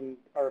mentioned,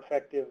 are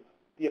effective.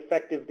 The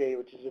effective date,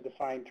 which is a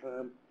defined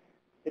term,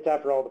 it's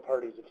after all the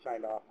parties have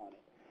signed off on it.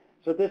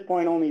 So at this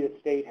point, only the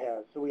state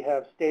has. So we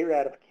have state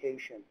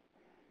ratification.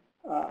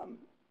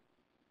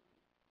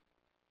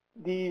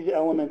 These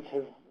elements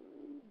have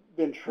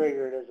been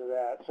triggered as of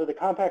that. So the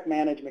Compact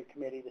Management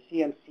Committee, the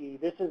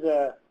CMC, this is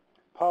a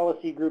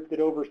policy group that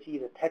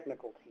oversees a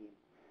technical team.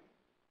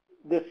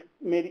 This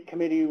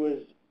committee was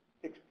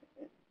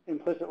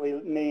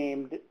implicitly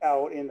named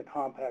out in the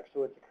compact,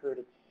 so it's occurred.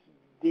 It's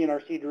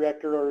DNRC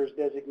director or his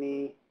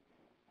designee,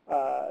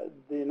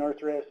 the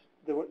Northwest,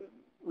 the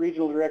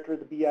regional director of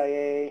the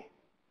BIA,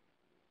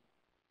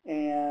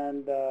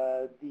 and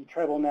the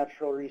tribal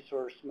natural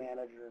resource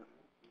manager.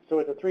 So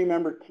it's a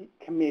three-member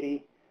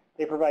committee.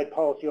 They provide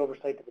policy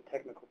oversight to the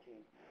technical team.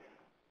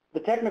 The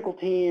technical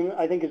team,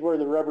 I think, is where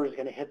the rubber is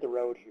going to hit the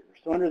road here.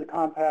 So under the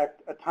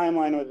compact, a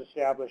timeline was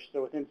established.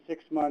 So within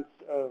 6 months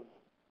of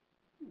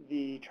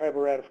the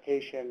tribal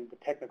ratification, the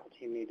technical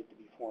team needed to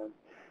be formed.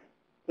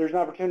 There's an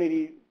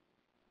opportunity,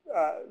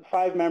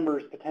 5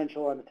 members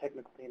potential on the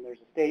technical team. There's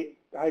a state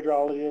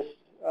hydrologist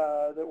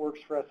that works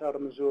for us out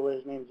of Missoula.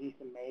 His name's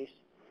Ethan Mace.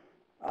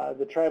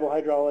 The tribal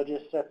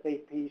hydrologist, Seth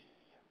Faithpiece,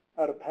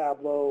 out of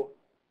Pablo.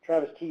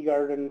 Travis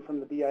Teagarden from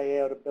the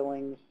BIA out of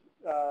Billings.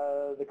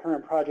 The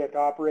current project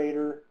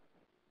operator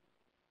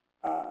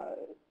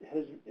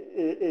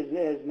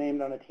is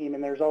named on a team,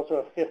 and there's also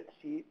a 5th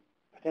seat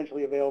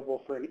potentially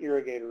available for an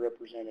irrigator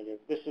representative.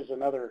 This is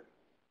another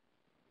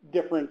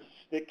difference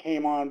that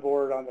came on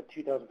board on the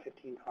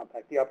 2015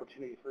 compact, the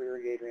opportunity for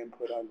irrigator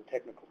input on the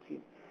technical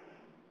team.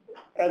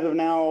 As of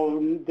now,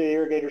 the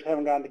irrigators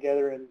haven't gotten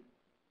together and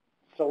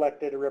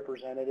selected a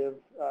representative,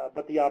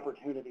 but the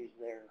opportunity is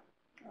there.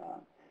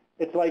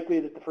 It's likely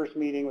that the first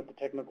meeting with the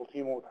technical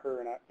team will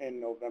occur in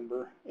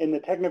November, and the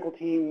technical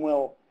team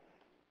will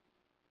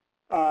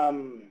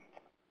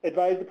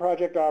advise the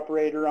project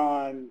operator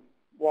on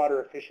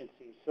water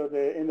efficiency. So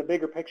in the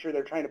bigger picture,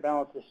 they're trying to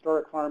balance the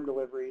historic farm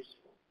deliveries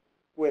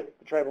with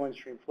the tribal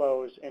in-stream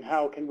flows, and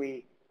how can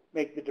we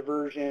make the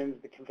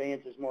diversions, the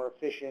conveyances more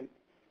efficient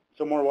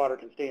so more water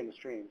can stay in the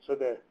stream. So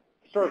the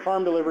historic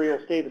farm delivery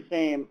will stay the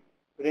same,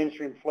 but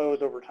in-stream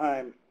flows over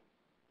time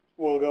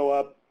will go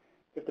up.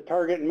 If the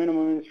target and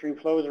minimum in-stream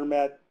flows are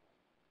met,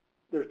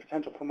 there's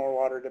potential for more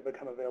water to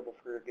become available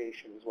for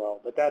irrigation as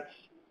well. But that's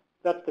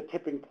the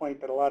tipping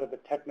point that a lot of the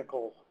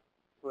technical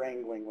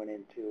wrangling went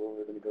into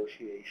over the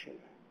negotiation.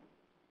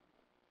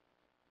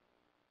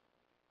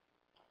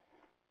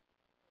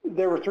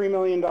 There were $3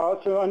 million,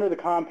 so under the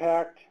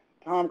compact,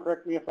 Tom,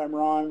 correct me if I'm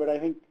wrong, but I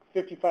think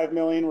 $55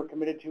 million were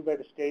committed to by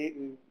the state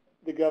and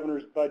the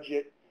governor's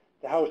budget.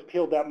 The House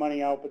peeled that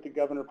money out, but the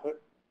governor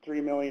put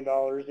 $3 million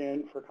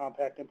in for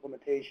compact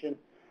implementation.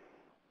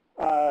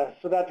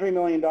 So that $3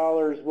 million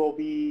will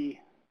be,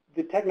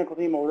 the technical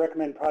team will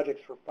recommend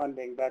projects for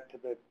funding back to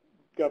the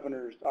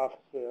governor's Office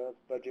of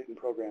Budget and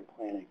Program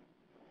Planning.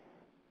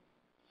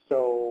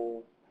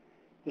 So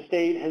the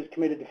state has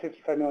committed to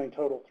 $55 million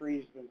total,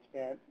 3's been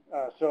spent.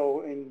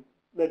 So in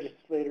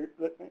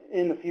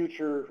the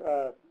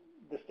future,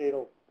 the state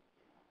will,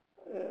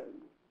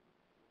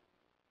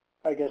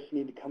 I guess,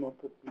 need to come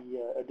up with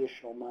the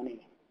additional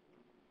money.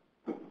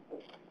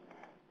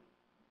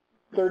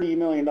 $30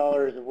 million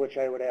of which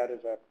I would add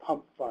as a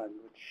pump fund,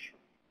 which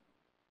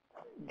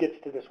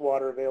gets to this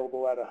water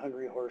available at a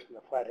Hungry Horse in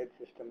the Flathead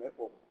system. It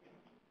will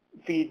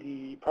feed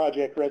the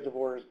project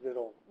reservoirs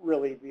that'll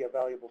really be a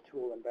valuable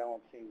tool in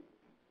balancing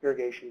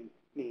irrigation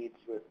needs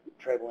with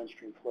tribal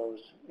in-stream flows.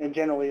 And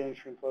generally,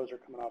 in-stream flows are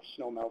coming off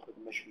snow melt of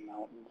the Mission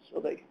Mountains,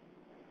 so they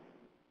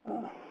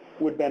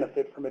would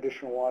benefit from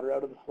additional water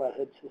out of the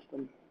Flathead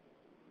system.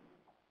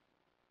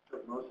 So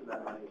most of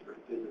that money is for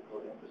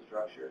physical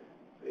infrastructure,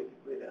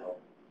 basically, to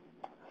help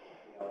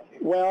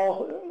allocate.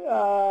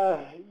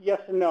 Well,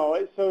 yes and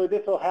no. So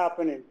this will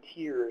happen in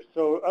tiers.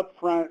 So up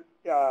front,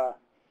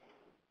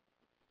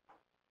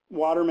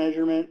 water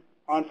measurement,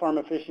 on-farm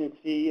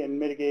efficiency, and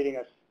mitigating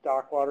a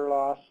stock water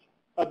loss.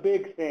 A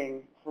big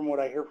thing from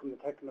what I hear from the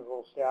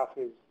technical staff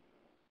is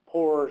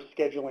poor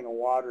scheduling of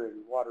water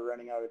and water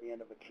running out of the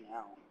end of a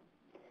canal.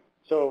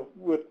 So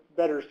with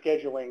better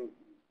scheduling,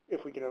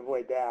 if we can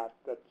avoid that,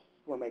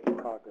 we're making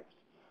progress.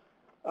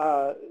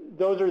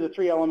 Those are the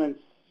three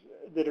elements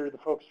that are the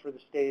focus for the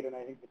state, and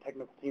I think the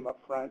technical team up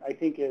front. I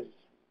think as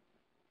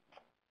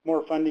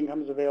more funding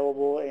comes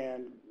available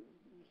and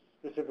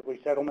specifically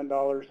settlement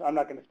dollars, I'm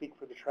not going to speak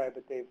for the tribe,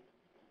 but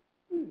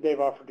they've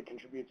offered to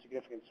contribute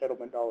significant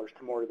settlement dollars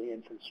to more of the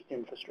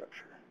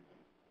infrastructure.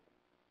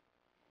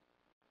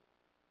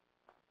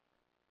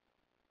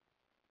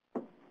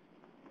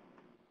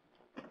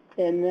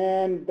 And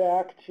then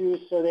back to,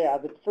 so yeah,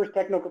 the first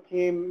technical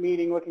team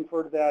meeting, looking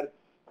forward to that.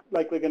 It's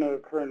likely going to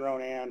occur in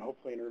Ronan,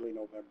 hopefully in early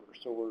November.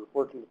 So we're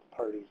working with the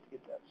parties to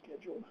get that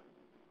scheduled.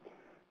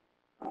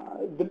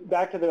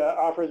 Back to the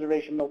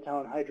off-reservation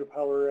Milltown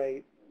hydropower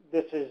right.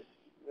 This is,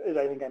 as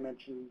I think I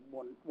mentioned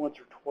once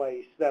or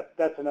twice,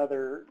 that's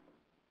another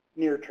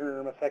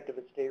near-term effective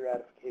at state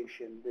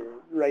ratification. The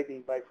right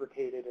being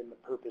bifurcated and the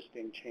purpose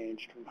being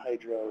changed from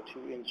hydro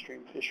to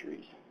in-stream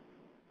fisheries.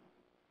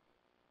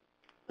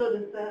 So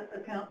does that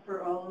account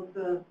for all of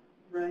the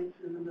rights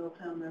in the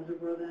Milltown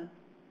Reservoir then?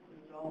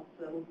 Is it all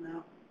settled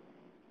now?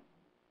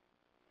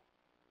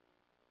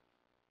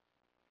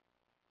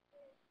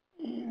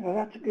 Yeah,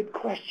 that's a good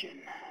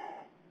question.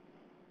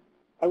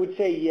 I would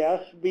say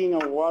yes. Being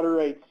a water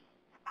rights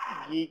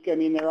geek, I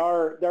mean there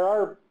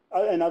are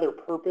another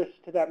purpose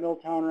to that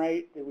Milltown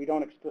right that we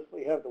don't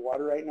explicitly have the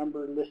water right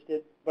number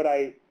listed, but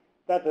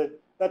that's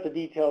a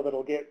detail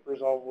that'll get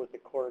resolved with the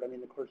court. I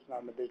mean the court's not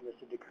in the business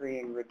of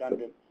decreeing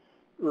redundant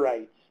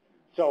rights.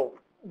 So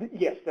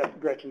yes, that's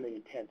Gretchen, the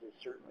intent is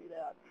certainly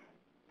that.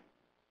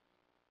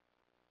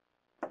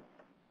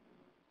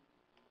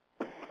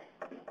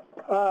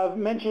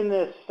 Mention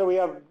this, so we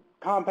have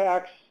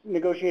compacts,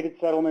 negotiated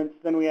settlements,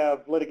 then we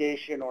have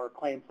litigation or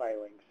claim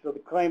filings. So the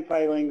claim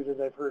filings, as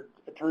I've heard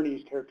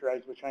attorneys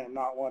characterize, which I am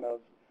not one of,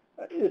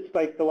 it's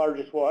like the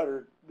largest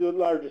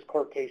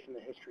court case in the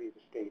history of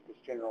the state, this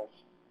general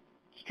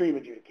stream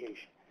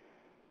adjudication.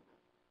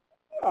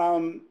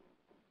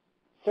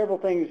 Several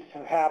things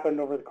have happened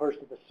over the course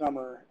of the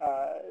summer.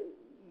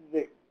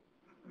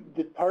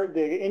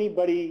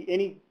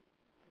 Anybody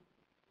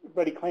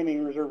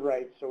claiming reserve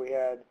rights, so we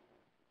had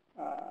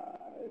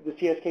the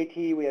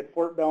CSKT, we had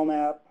Fort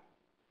Belknap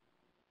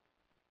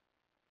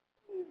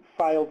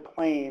filed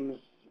claims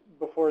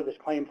before this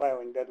claim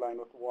filing deadline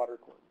with the water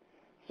court.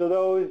 So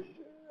those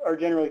are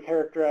generally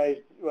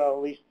characterized, well,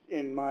 at least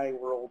in my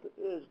world,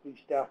 as the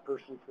staff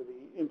person for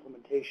the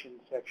implementation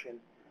section,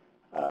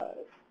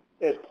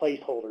 as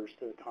placeholders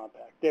to the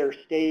compact. They're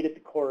stayed at the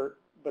court,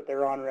 but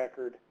they're on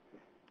record.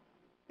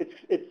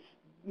 It's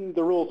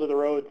the rules of the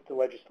road that the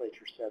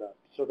legislature set up.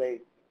 So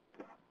they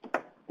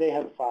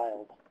have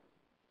filed.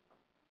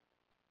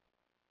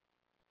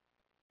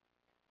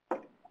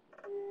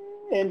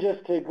 And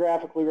just to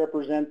graphically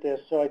represent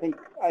this, so I think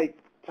I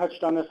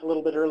touched on this a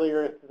little bit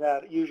earlier,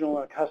 that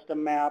usual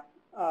custom map.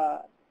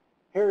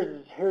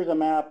 Here's a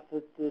map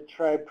that the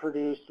tribe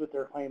produced with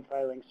their claim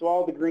filing. So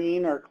all the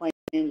green are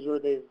claims where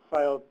they've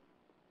filed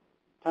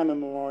time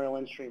immemorial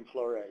in-stream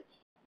flow rights.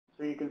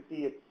 So you can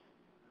see it's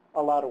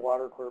a lot of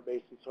water court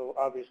basins, so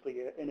obviously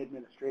an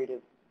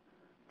administrative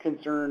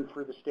concern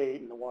for the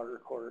state and the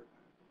water court.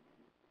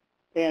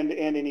 And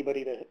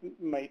anybody that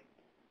might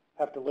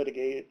have to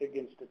litigate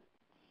against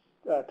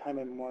a time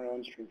immemorial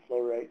in-stream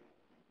flow right.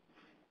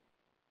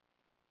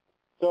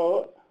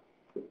 So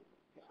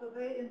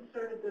they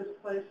inserted this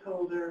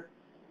placeholder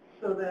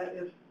so that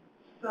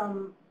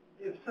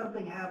if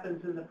something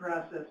happens in the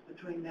process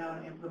between now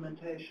and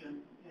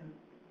implementation in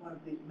one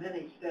of these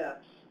many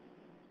steps,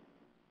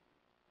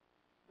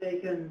 they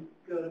can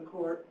go to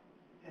court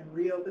and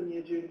reopen the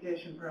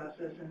adjudication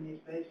process in these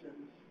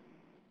basins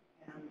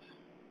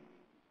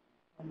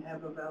and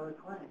have a valid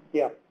claim.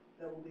 Yeah.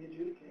 That will be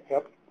adjudicated.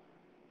 Yep.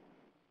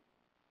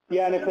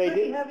 Yeah, and if they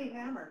did, heavy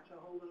hammer to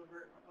hold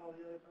over all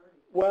the other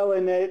parties. Well,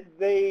 and if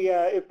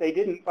they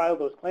didn't file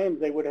those claims,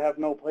 they would have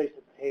no place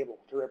at the table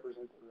to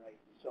represent the right.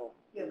 So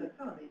yeah, but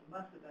some of these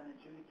must have been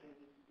adjudicated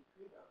and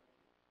decreed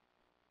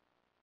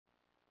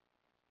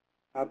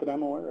on. Not that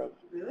I'm aware of.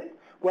 Really?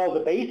 Well,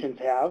 the basins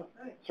have.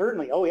 Right.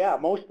 Certainly. Oh yeah,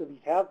 most of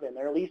these have been.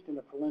 They're at least in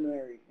the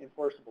preliminary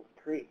enforceable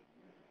decree.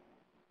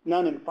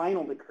 None in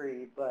final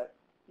decree, but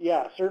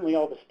yeah, certainly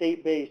all the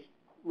state-based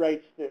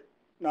rights that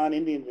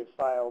non-Indians have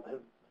filed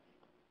have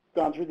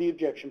gone through the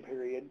objection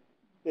period.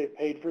 They've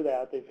paid for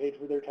that. They've paid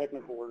for their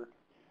technical work.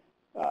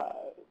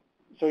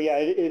 So yeah,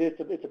 it's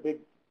a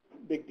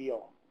big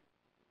deal.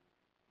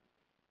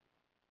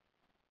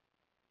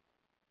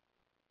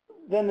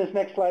 Then this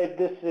next slide,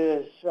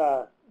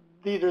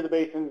 these are the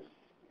basins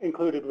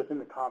included within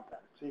the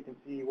compact. So you can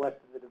see west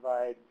of the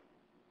divide,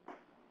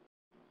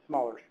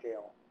 smaller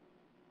scale.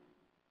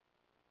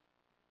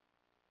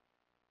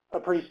 A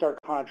pretty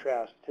stark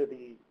contrast to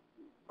the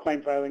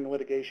claim filing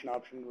litigation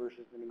option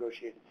versus the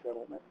negotiated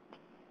settlement.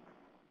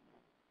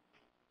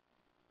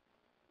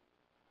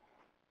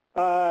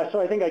 So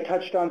I think I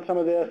touched on some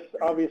of this.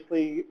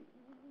 Obviously,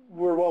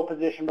 we're well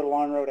positioned, but a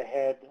long road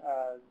ahead.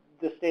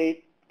 The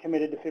state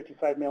committed to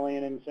 $55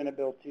 million in Senate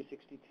Bill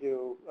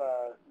 262.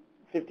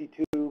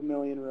 52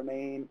 million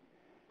remain.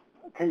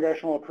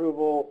 Congressional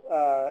approval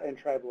and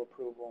tribal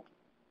approval.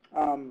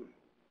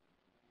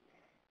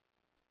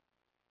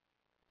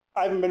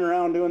 I haven't been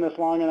around doing this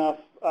long enough,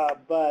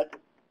 but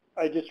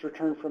I just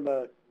returned from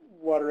a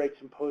water rights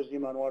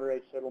symposium on water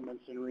rights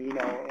settlements in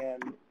Reno,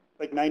 and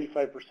like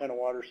 95% of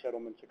water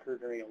settlements occur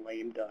during a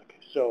lame duck.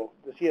 So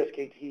the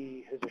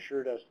CSKT has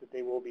assured us that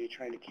they will be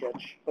trying to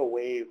catch a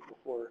wave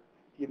before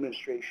the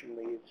administration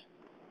leaves.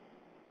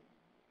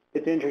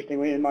 It's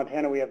interesting, in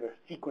Montana we have a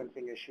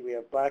sequencing issue. We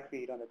have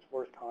Blackfeet on its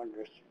 4th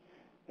Congress,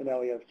 and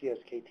now we have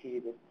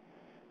CSKT that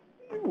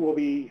will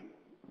be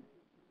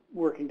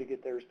working to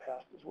get theirs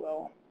passed as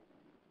well,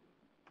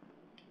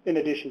 in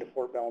addition to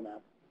Fort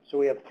Belknap. So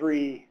we have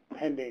 3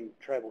 pending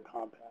tribal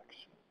compacts.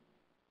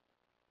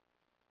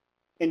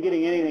 And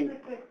getting anything... Why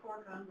does it take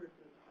 4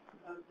 Congresses?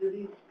 Do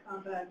these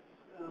compacts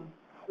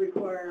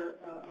require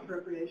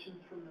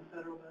appropriations from the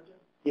federal budget?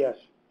 Yes.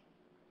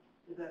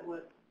 Is that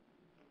what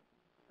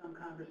some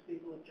Congress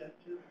people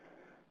object to?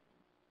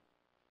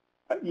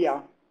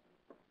 Yeah.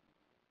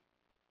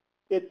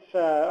 It's,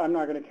 I'm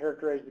not going to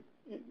characterize,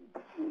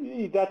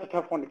 that's a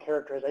tough one to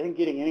characterize. I think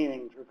getting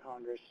anything through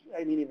Congress,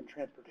 I mean even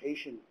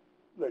transportation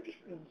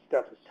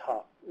stuff is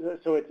tough.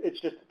 So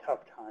it's just a tough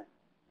time.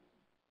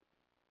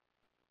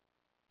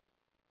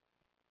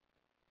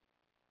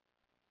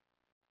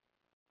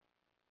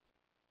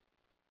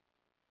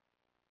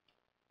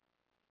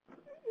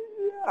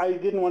 I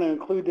didn't want to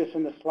include this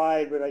in the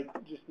slide, but I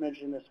just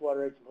mentioned this water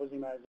rights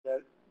symposium.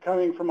 That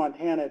coming from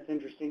Montana, it's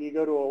interesting. You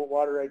go to a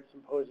water rights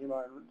symposium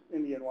on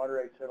Indian water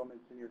rights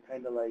settlements, and you're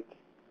kind of like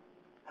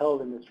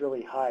held in this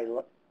really high.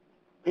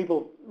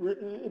 People,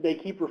 they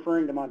keep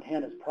referring to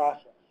Montana's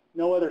process.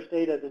 No other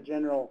state has a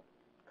general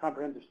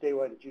comprehensive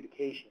statewide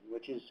adjudication,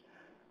 which is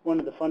one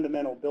of the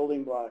fundamental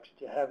building blocks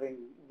to having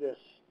this,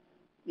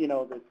 you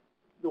know,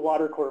 the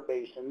water court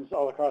basins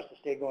all across the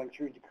state going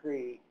through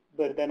decree,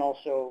 but then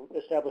also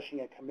establishing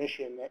a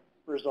commission that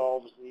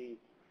resolves the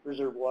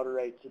reserved water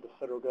rights of the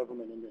federal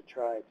government and the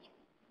tribes.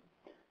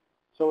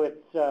 So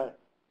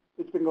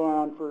it's been going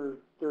on for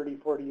 30,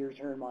 40 years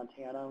here in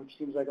Montana, which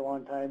seems like a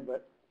long time,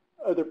 but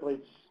other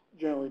places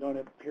generally don't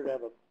appear to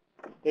have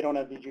they don't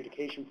have the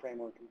adjudication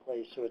framework in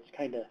place, so it's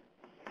kind of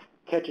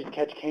catch as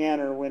catch can,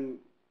 or when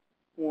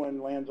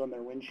one lands on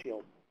their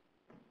windshield.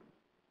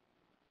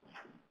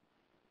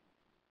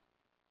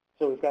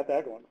 So we've got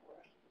that going for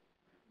us.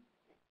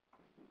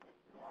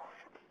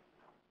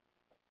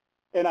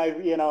 And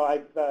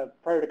I've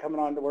prior to coming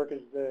on to work as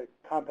the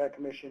Compact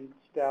Commission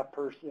staff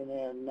person,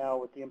 and now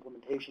with the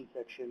implementation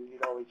section,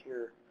 you'd always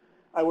hear,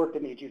 I worked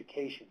in the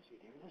adjudication. So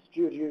this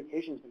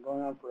adjudication's been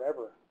going on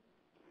forever.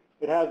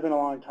 It has been a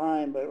long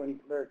time, but when you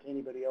compare it to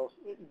anybody else,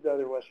 the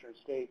other Western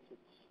states,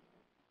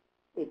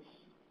 it's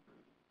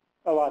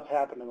a lot's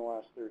happened in the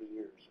last 30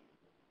 years.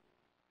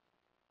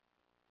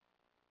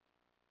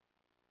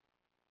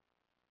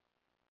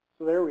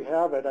 So there we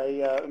have it.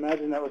 I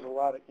imagine that was a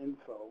lot of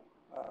info.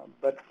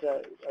 But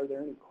are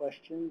there any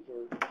questions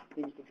or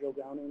things to drill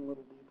down in a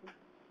little deeper?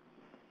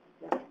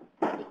 Yeah.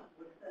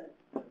 What's that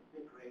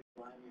big rate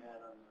line you had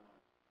on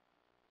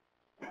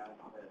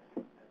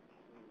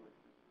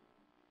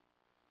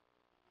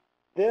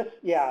this?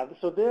 Yeah.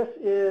 So this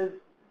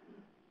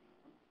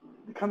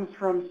comes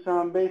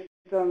from based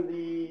on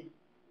the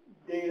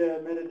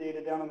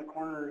metadata down in the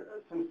corner,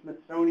 some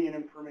Smithsonian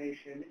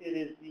information. It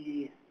is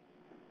the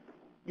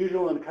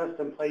usual and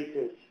custom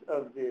places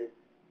of the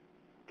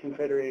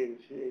Confederated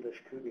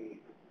Salish Kootenai.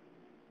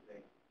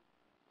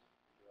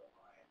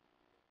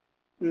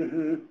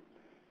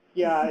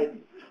 Yeah,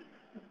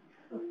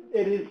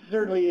 it is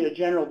certainly a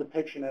general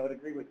depiction. I would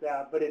agree with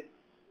that, but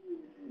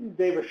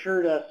they've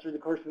assured us through the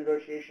course of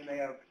negotiation they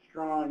have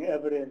strong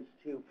evidence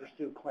to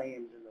pursue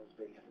claims in those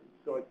basins.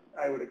 So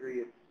I would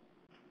agree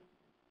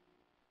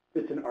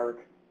it's an arc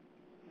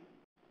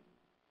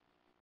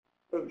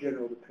of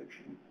general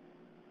depiction.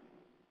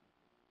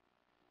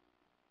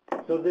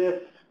 So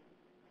this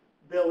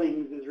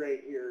Billings is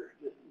right here,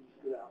 just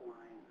east of that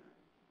line.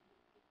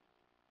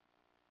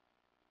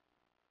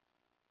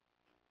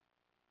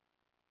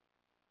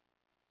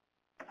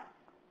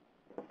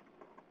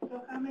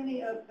 So how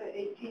many of the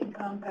 18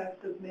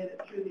 compacts have made it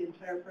through the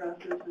entire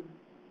process and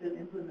been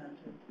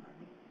implemented?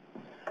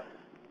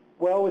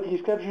 Well, with the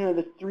exception of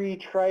the 3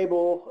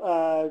 tribal,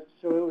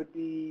 so it would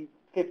be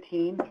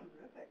 15.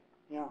 Terrific.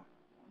 Yeah.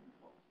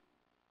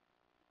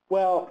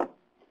 Well,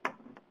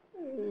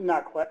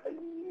 not quite.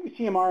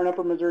 CMR and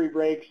Upper Missouri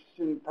Breaks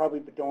and probably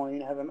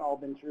Bedoin haven't all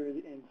been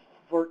through, and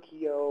Fort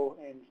Keogh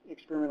and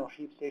Experimental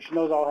Sheep Station,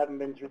 those all haven't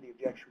been through the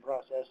objection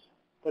process,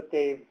 but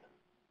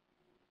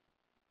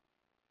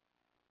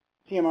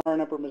CMR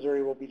and Upper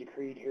Missouri will be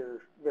decreed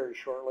here very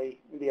shortly.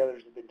 The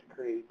others have been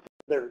decreed.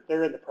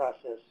 They're in the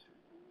process,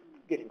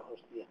 getting close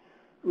to the end.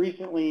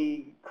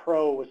 Recently,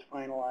 Crow was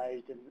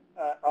finalized, and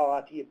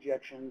Alati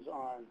objections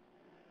on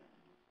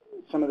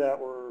some of that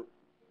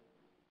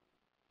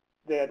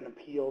they had an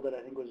appeal that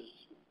I think was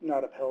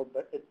not upheld,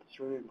 but at the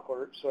Supreme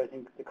Court. So I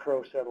think the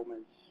Crow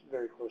settlement's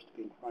very close to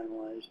being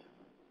finalized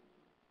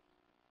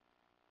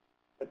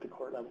at the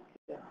court level.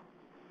 Yeah.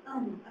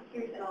 I'm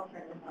curious, and I'll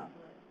turn this off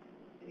so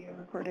that video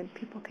recorded.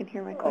 People can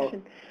hear my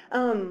question.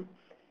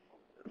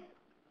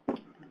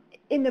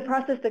 In the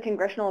process, the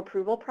congressional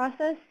approval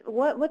process,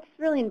 what's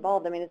really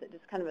involved? I mean, is it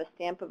just kind of a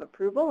stamp of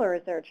approval, or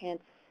is there a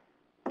chance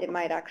it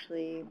might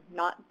actually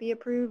not be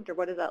approved, or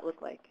what does that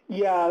look like?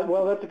 Yeah,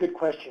 well, that's a good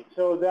question.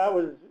 So that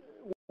was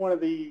one of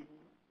the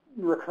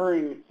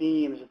recurring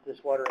themes at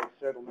this water rights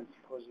settlement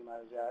symposium I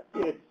was at.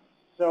 It's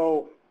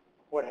so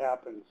what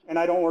happens, and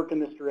I don't work in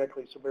this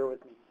directly, so bear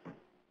with me.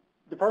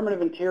 Department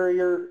of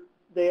Interior,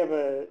 they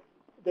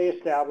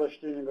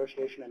established through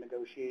negotiation a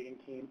negotiating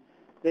team.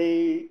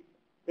 They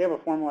have a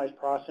formalized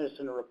process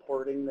and a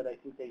reporting that I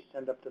think they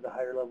send up to the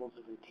higher levels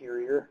of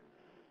Interior.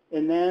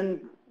 And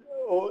then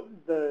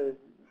the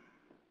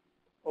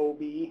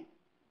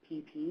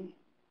OBPP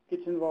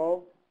gets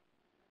involved.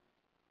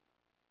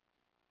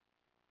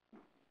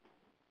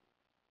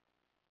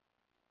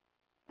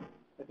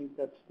 I think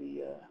that's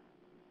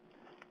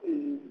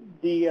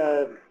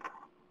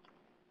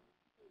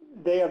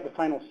they have the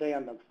final say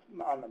on the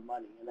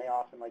money, and they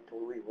often like to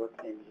rework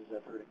things, as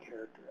I've heard it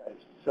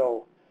characterized.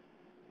 So,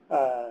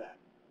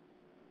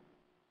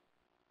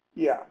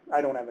 yeah,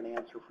 I don't have an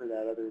answer for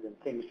that other than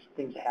things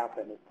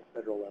happen at the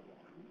federal level.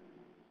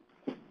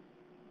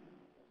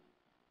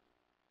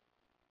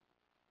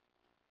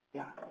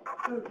 Yeah.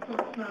 So it's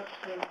not those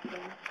things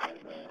that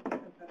the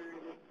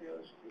Confederated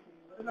Sailors speaking.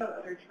 What about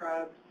other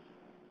tribes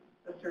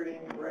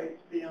asserting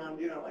rights beyond,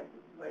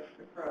 like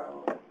the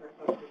Crow, like their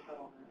coastal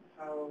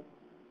settlement?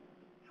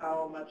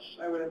 How much,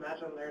 I would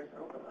imagine there's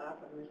overlap,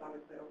 and there's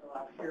obviously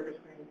overlap here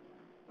between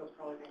those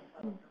probably being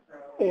settled for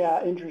Crow.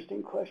 Yeah,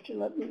 interesting question.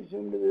 Let me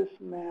zoom to this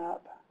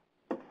map.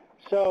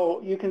 So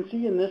you can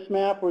see in this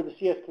map where the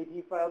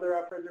CSKT filed their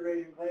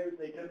off-reservation claims,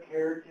 they took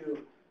care to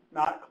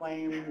not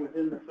claim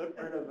within the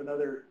footprint of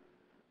another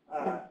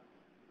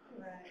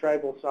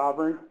tribal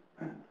sovereign.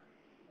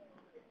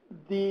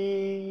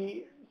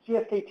 The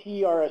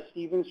CSKT are a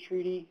Stevens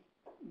Treaty.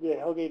 The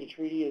Hellgate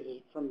Treaty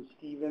is from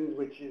Stevens,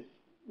 which is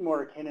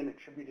more akin and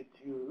attributed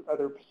to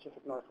other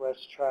Pacific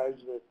Northwest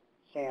tribes with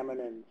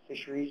salmon and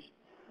fisheries.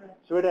 Right.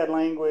 So it had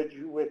language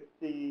with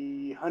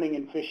the hunting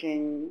and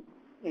fishing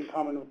in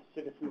common with the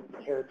citizens of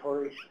the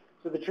territory.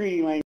 So the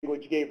treaty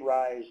language gave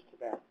rise to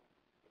that.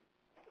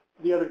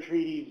 The other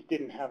treaties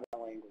didn't have that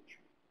language.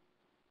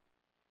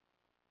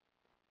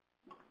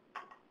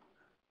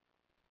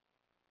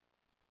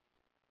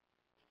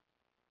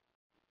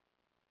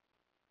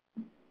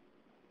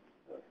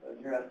 So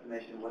in your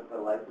estimation, what's the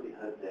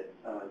likelihood that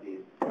some of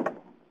these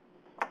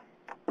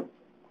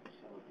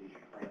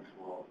claims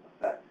will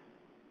affect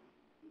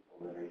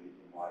people that are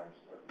using water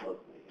sort of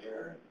locally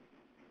here?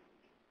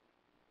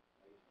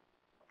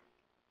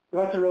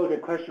 Well, that's a really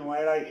good question,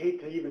 Wyatt. I hate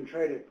to even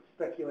try to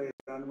speculate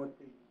on what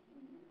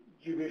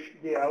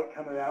the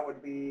outcome of that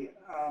would be.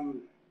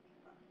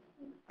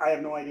 I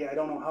have no idea. I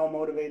don't know how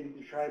motivated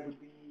the tribe would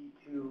be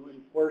to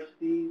enforce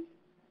these.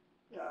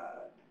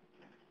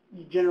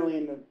 Generally,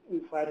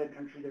 in Flathead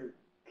country, they're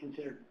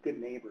considered good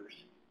neighbors.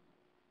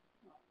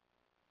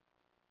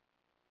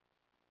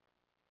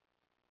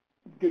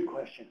 Good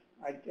question.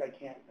 I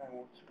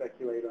won't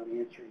speculate on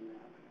answering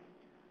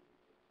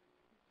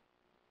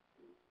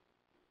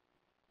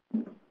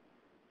that.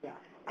 Yeah.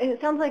 And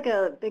it sounds like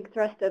a big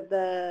thrust of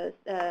the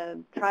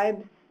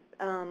tribe's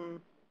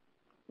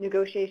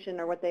negotiation,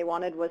 or what they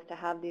wanted, was to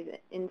have these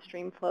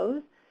in-stream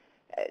flows.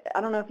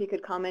 I don't know if you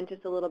could comment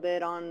just a little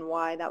bit on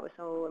why that was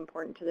so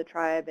important to the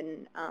tribe,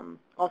 and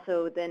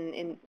also then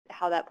in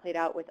how that played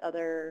out with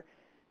other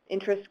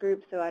interest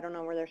groups. So I don't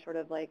know, were there sort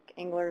of like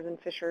anglers and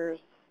fishers,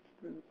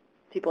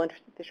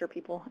 fisher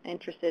people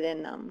interested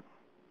in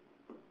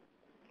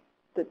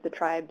the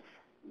tribe's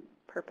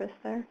purpose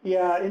there?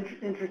 Yeah,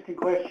 interesting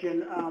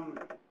question.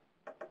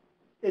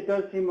 It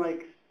does seem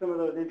like some of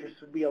those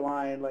interests would be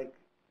aligned, like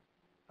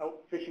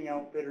fishing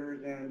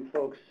outfitters and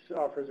folks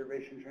off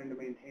reservation trying to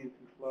maintain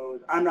some flows.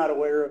 I'm not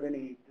aware of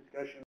any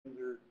discussions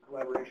or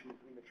collaboration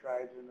between the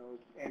tribes and those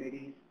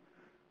entities.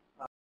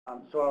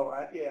 So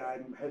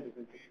I'm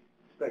hesitant to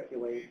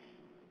speculate.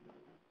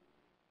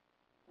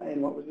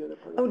 And what was the other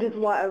part? Oh, just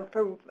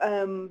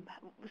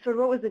sort of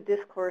what was the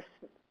discourse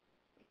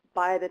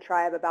by the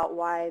tribe about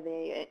why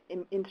the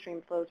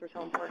in-stream flows were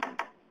so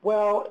important?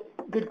 Well,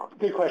 good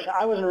question.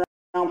 I wasn't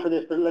around for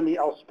this, but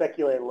I'll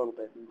speculate a little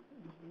bit and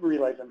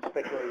realize I'm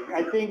speculating.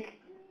 I think,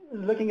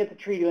 looking at the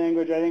treaty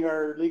language, I think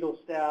our legal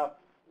staff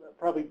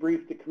probably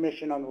briefed the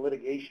commission on the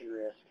litigation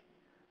risk.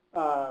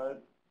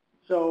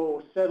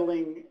 So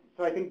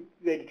I think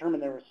they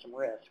determined there was some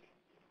risk.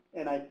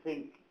 And I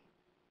think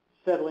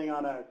settling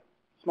on a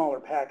smaller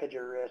package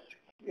of risk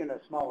in a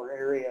smaller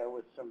area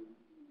with some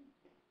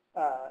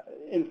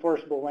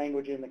enforceable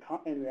language in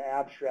the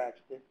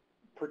abstracts that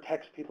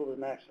protects people to the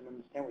maximum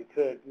extent we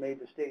could made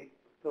the state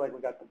feel like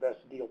we got the best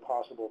deal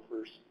possible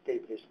for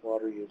state-based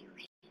water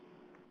users.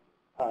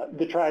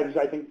 The tribes,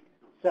 I think,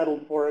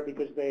 settled for it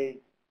because they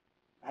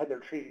had their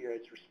treaty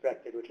rights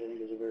respected, which I think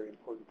is a very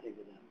important thing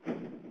to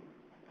them.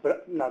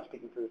 But I'm not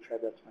speaking for the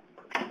tribe, that's my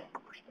personal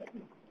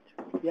perspective.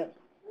 Yes?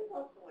 I was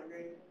also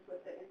wondering,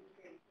 with the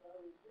in-stream flow,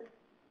 does this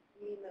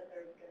mean that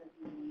there's going to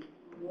be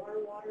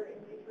more water in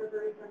these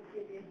rivers than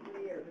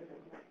previously, or does it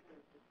kind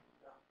of just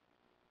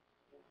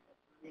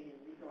running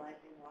and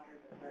legalizing water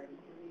that's already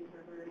in these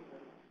rivers?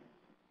 And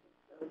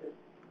so just,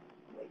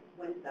 like,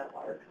 when's that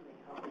water coming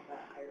out? Is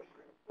that higher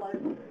spring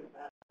floods, or is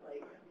that,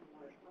 like,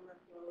 more summer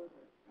flows?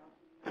 Or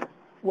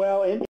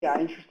Well, yeah,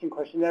 interesting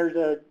question. There's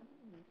a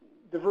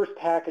diverse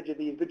package of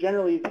these, but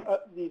generally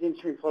these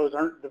in-stream flows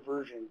aren't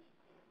diversions,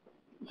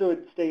 so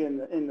it'd stay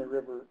in the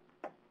river.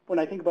 When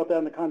I think about that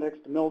in the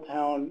context of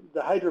Milltown, the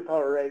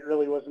hydropower rate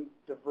really wasn't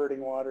diverting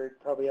water. It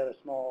probably had a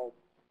small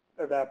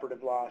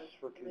evaporative loss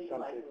for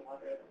consumptive.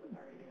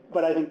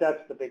 But I think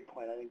that's the big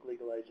point. I think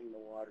legalizing the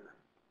water,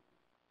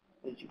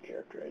 as you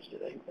characterized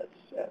it, I think that's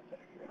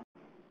accurate.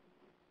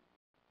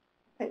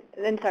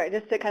 And sorry,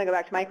 just to kind of go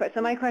back to my question.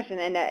 So my question,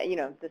 and you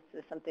know, this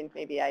is something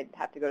maybe I'd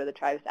have to go to the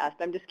tribes to ask,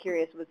 but I'm just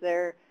curious, was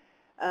there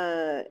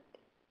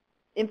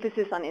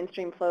emphasis on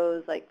in-stream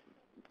flows, like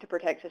to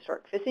protect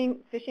historic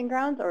fishing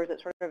grounds, or is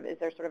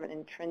there sort of an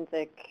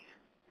intrinsic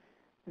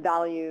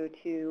value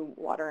to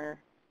water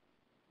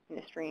in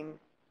a stream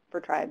for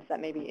tribes that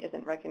maybe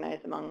isn't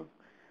recognized among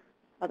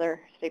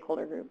other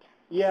stakeholder groups?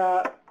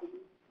 Yeah,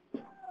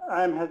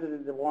 I'm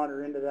hesitant to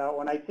wander into that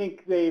one. I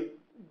think they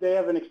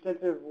have an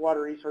extensive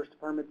water resource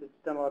department that's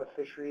done a lot of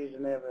fisheries,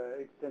 and they have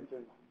an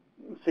extensive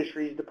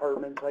fisheries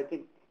department. So I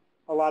think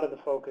a lot of the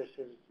focus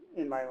is,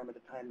 in my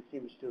limited time,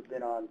 seems to have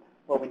been on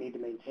what we need to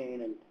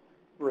maintain and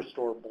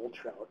restore bull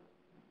trout,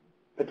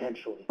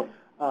 potentially.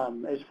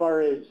 As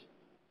far as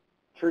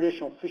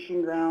traditional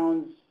fishing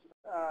grounds,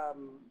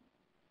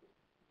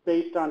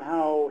 based on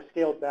how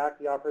scaled back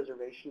the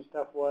off-reservation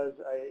stuff was,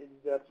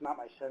 that's not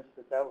my sense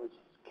that was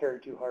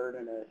carried too hard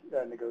in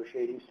a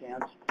negotiating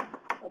stance,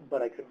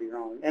 but I could be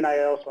wrong. And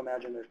I also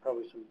imagine there's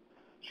probably some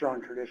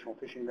strong traditional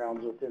fishing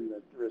grounds within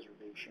the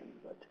reservation.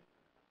 But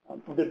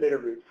the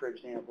Bitterroot, for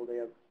example, they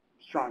have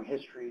strong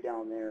history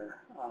down there.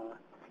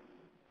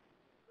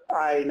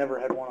 I never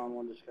had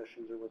one-on-one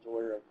discussions or was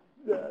aware of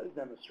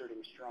them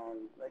asserting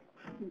strong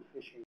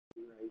fishing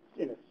rights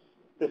in a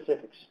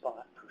specific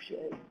spot per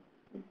se.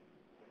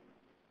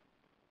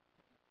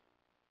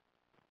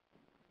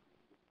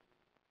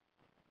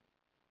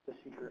 The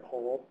secret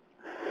hole.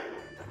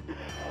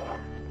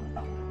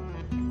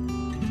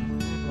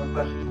 One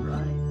question for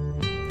Ryan.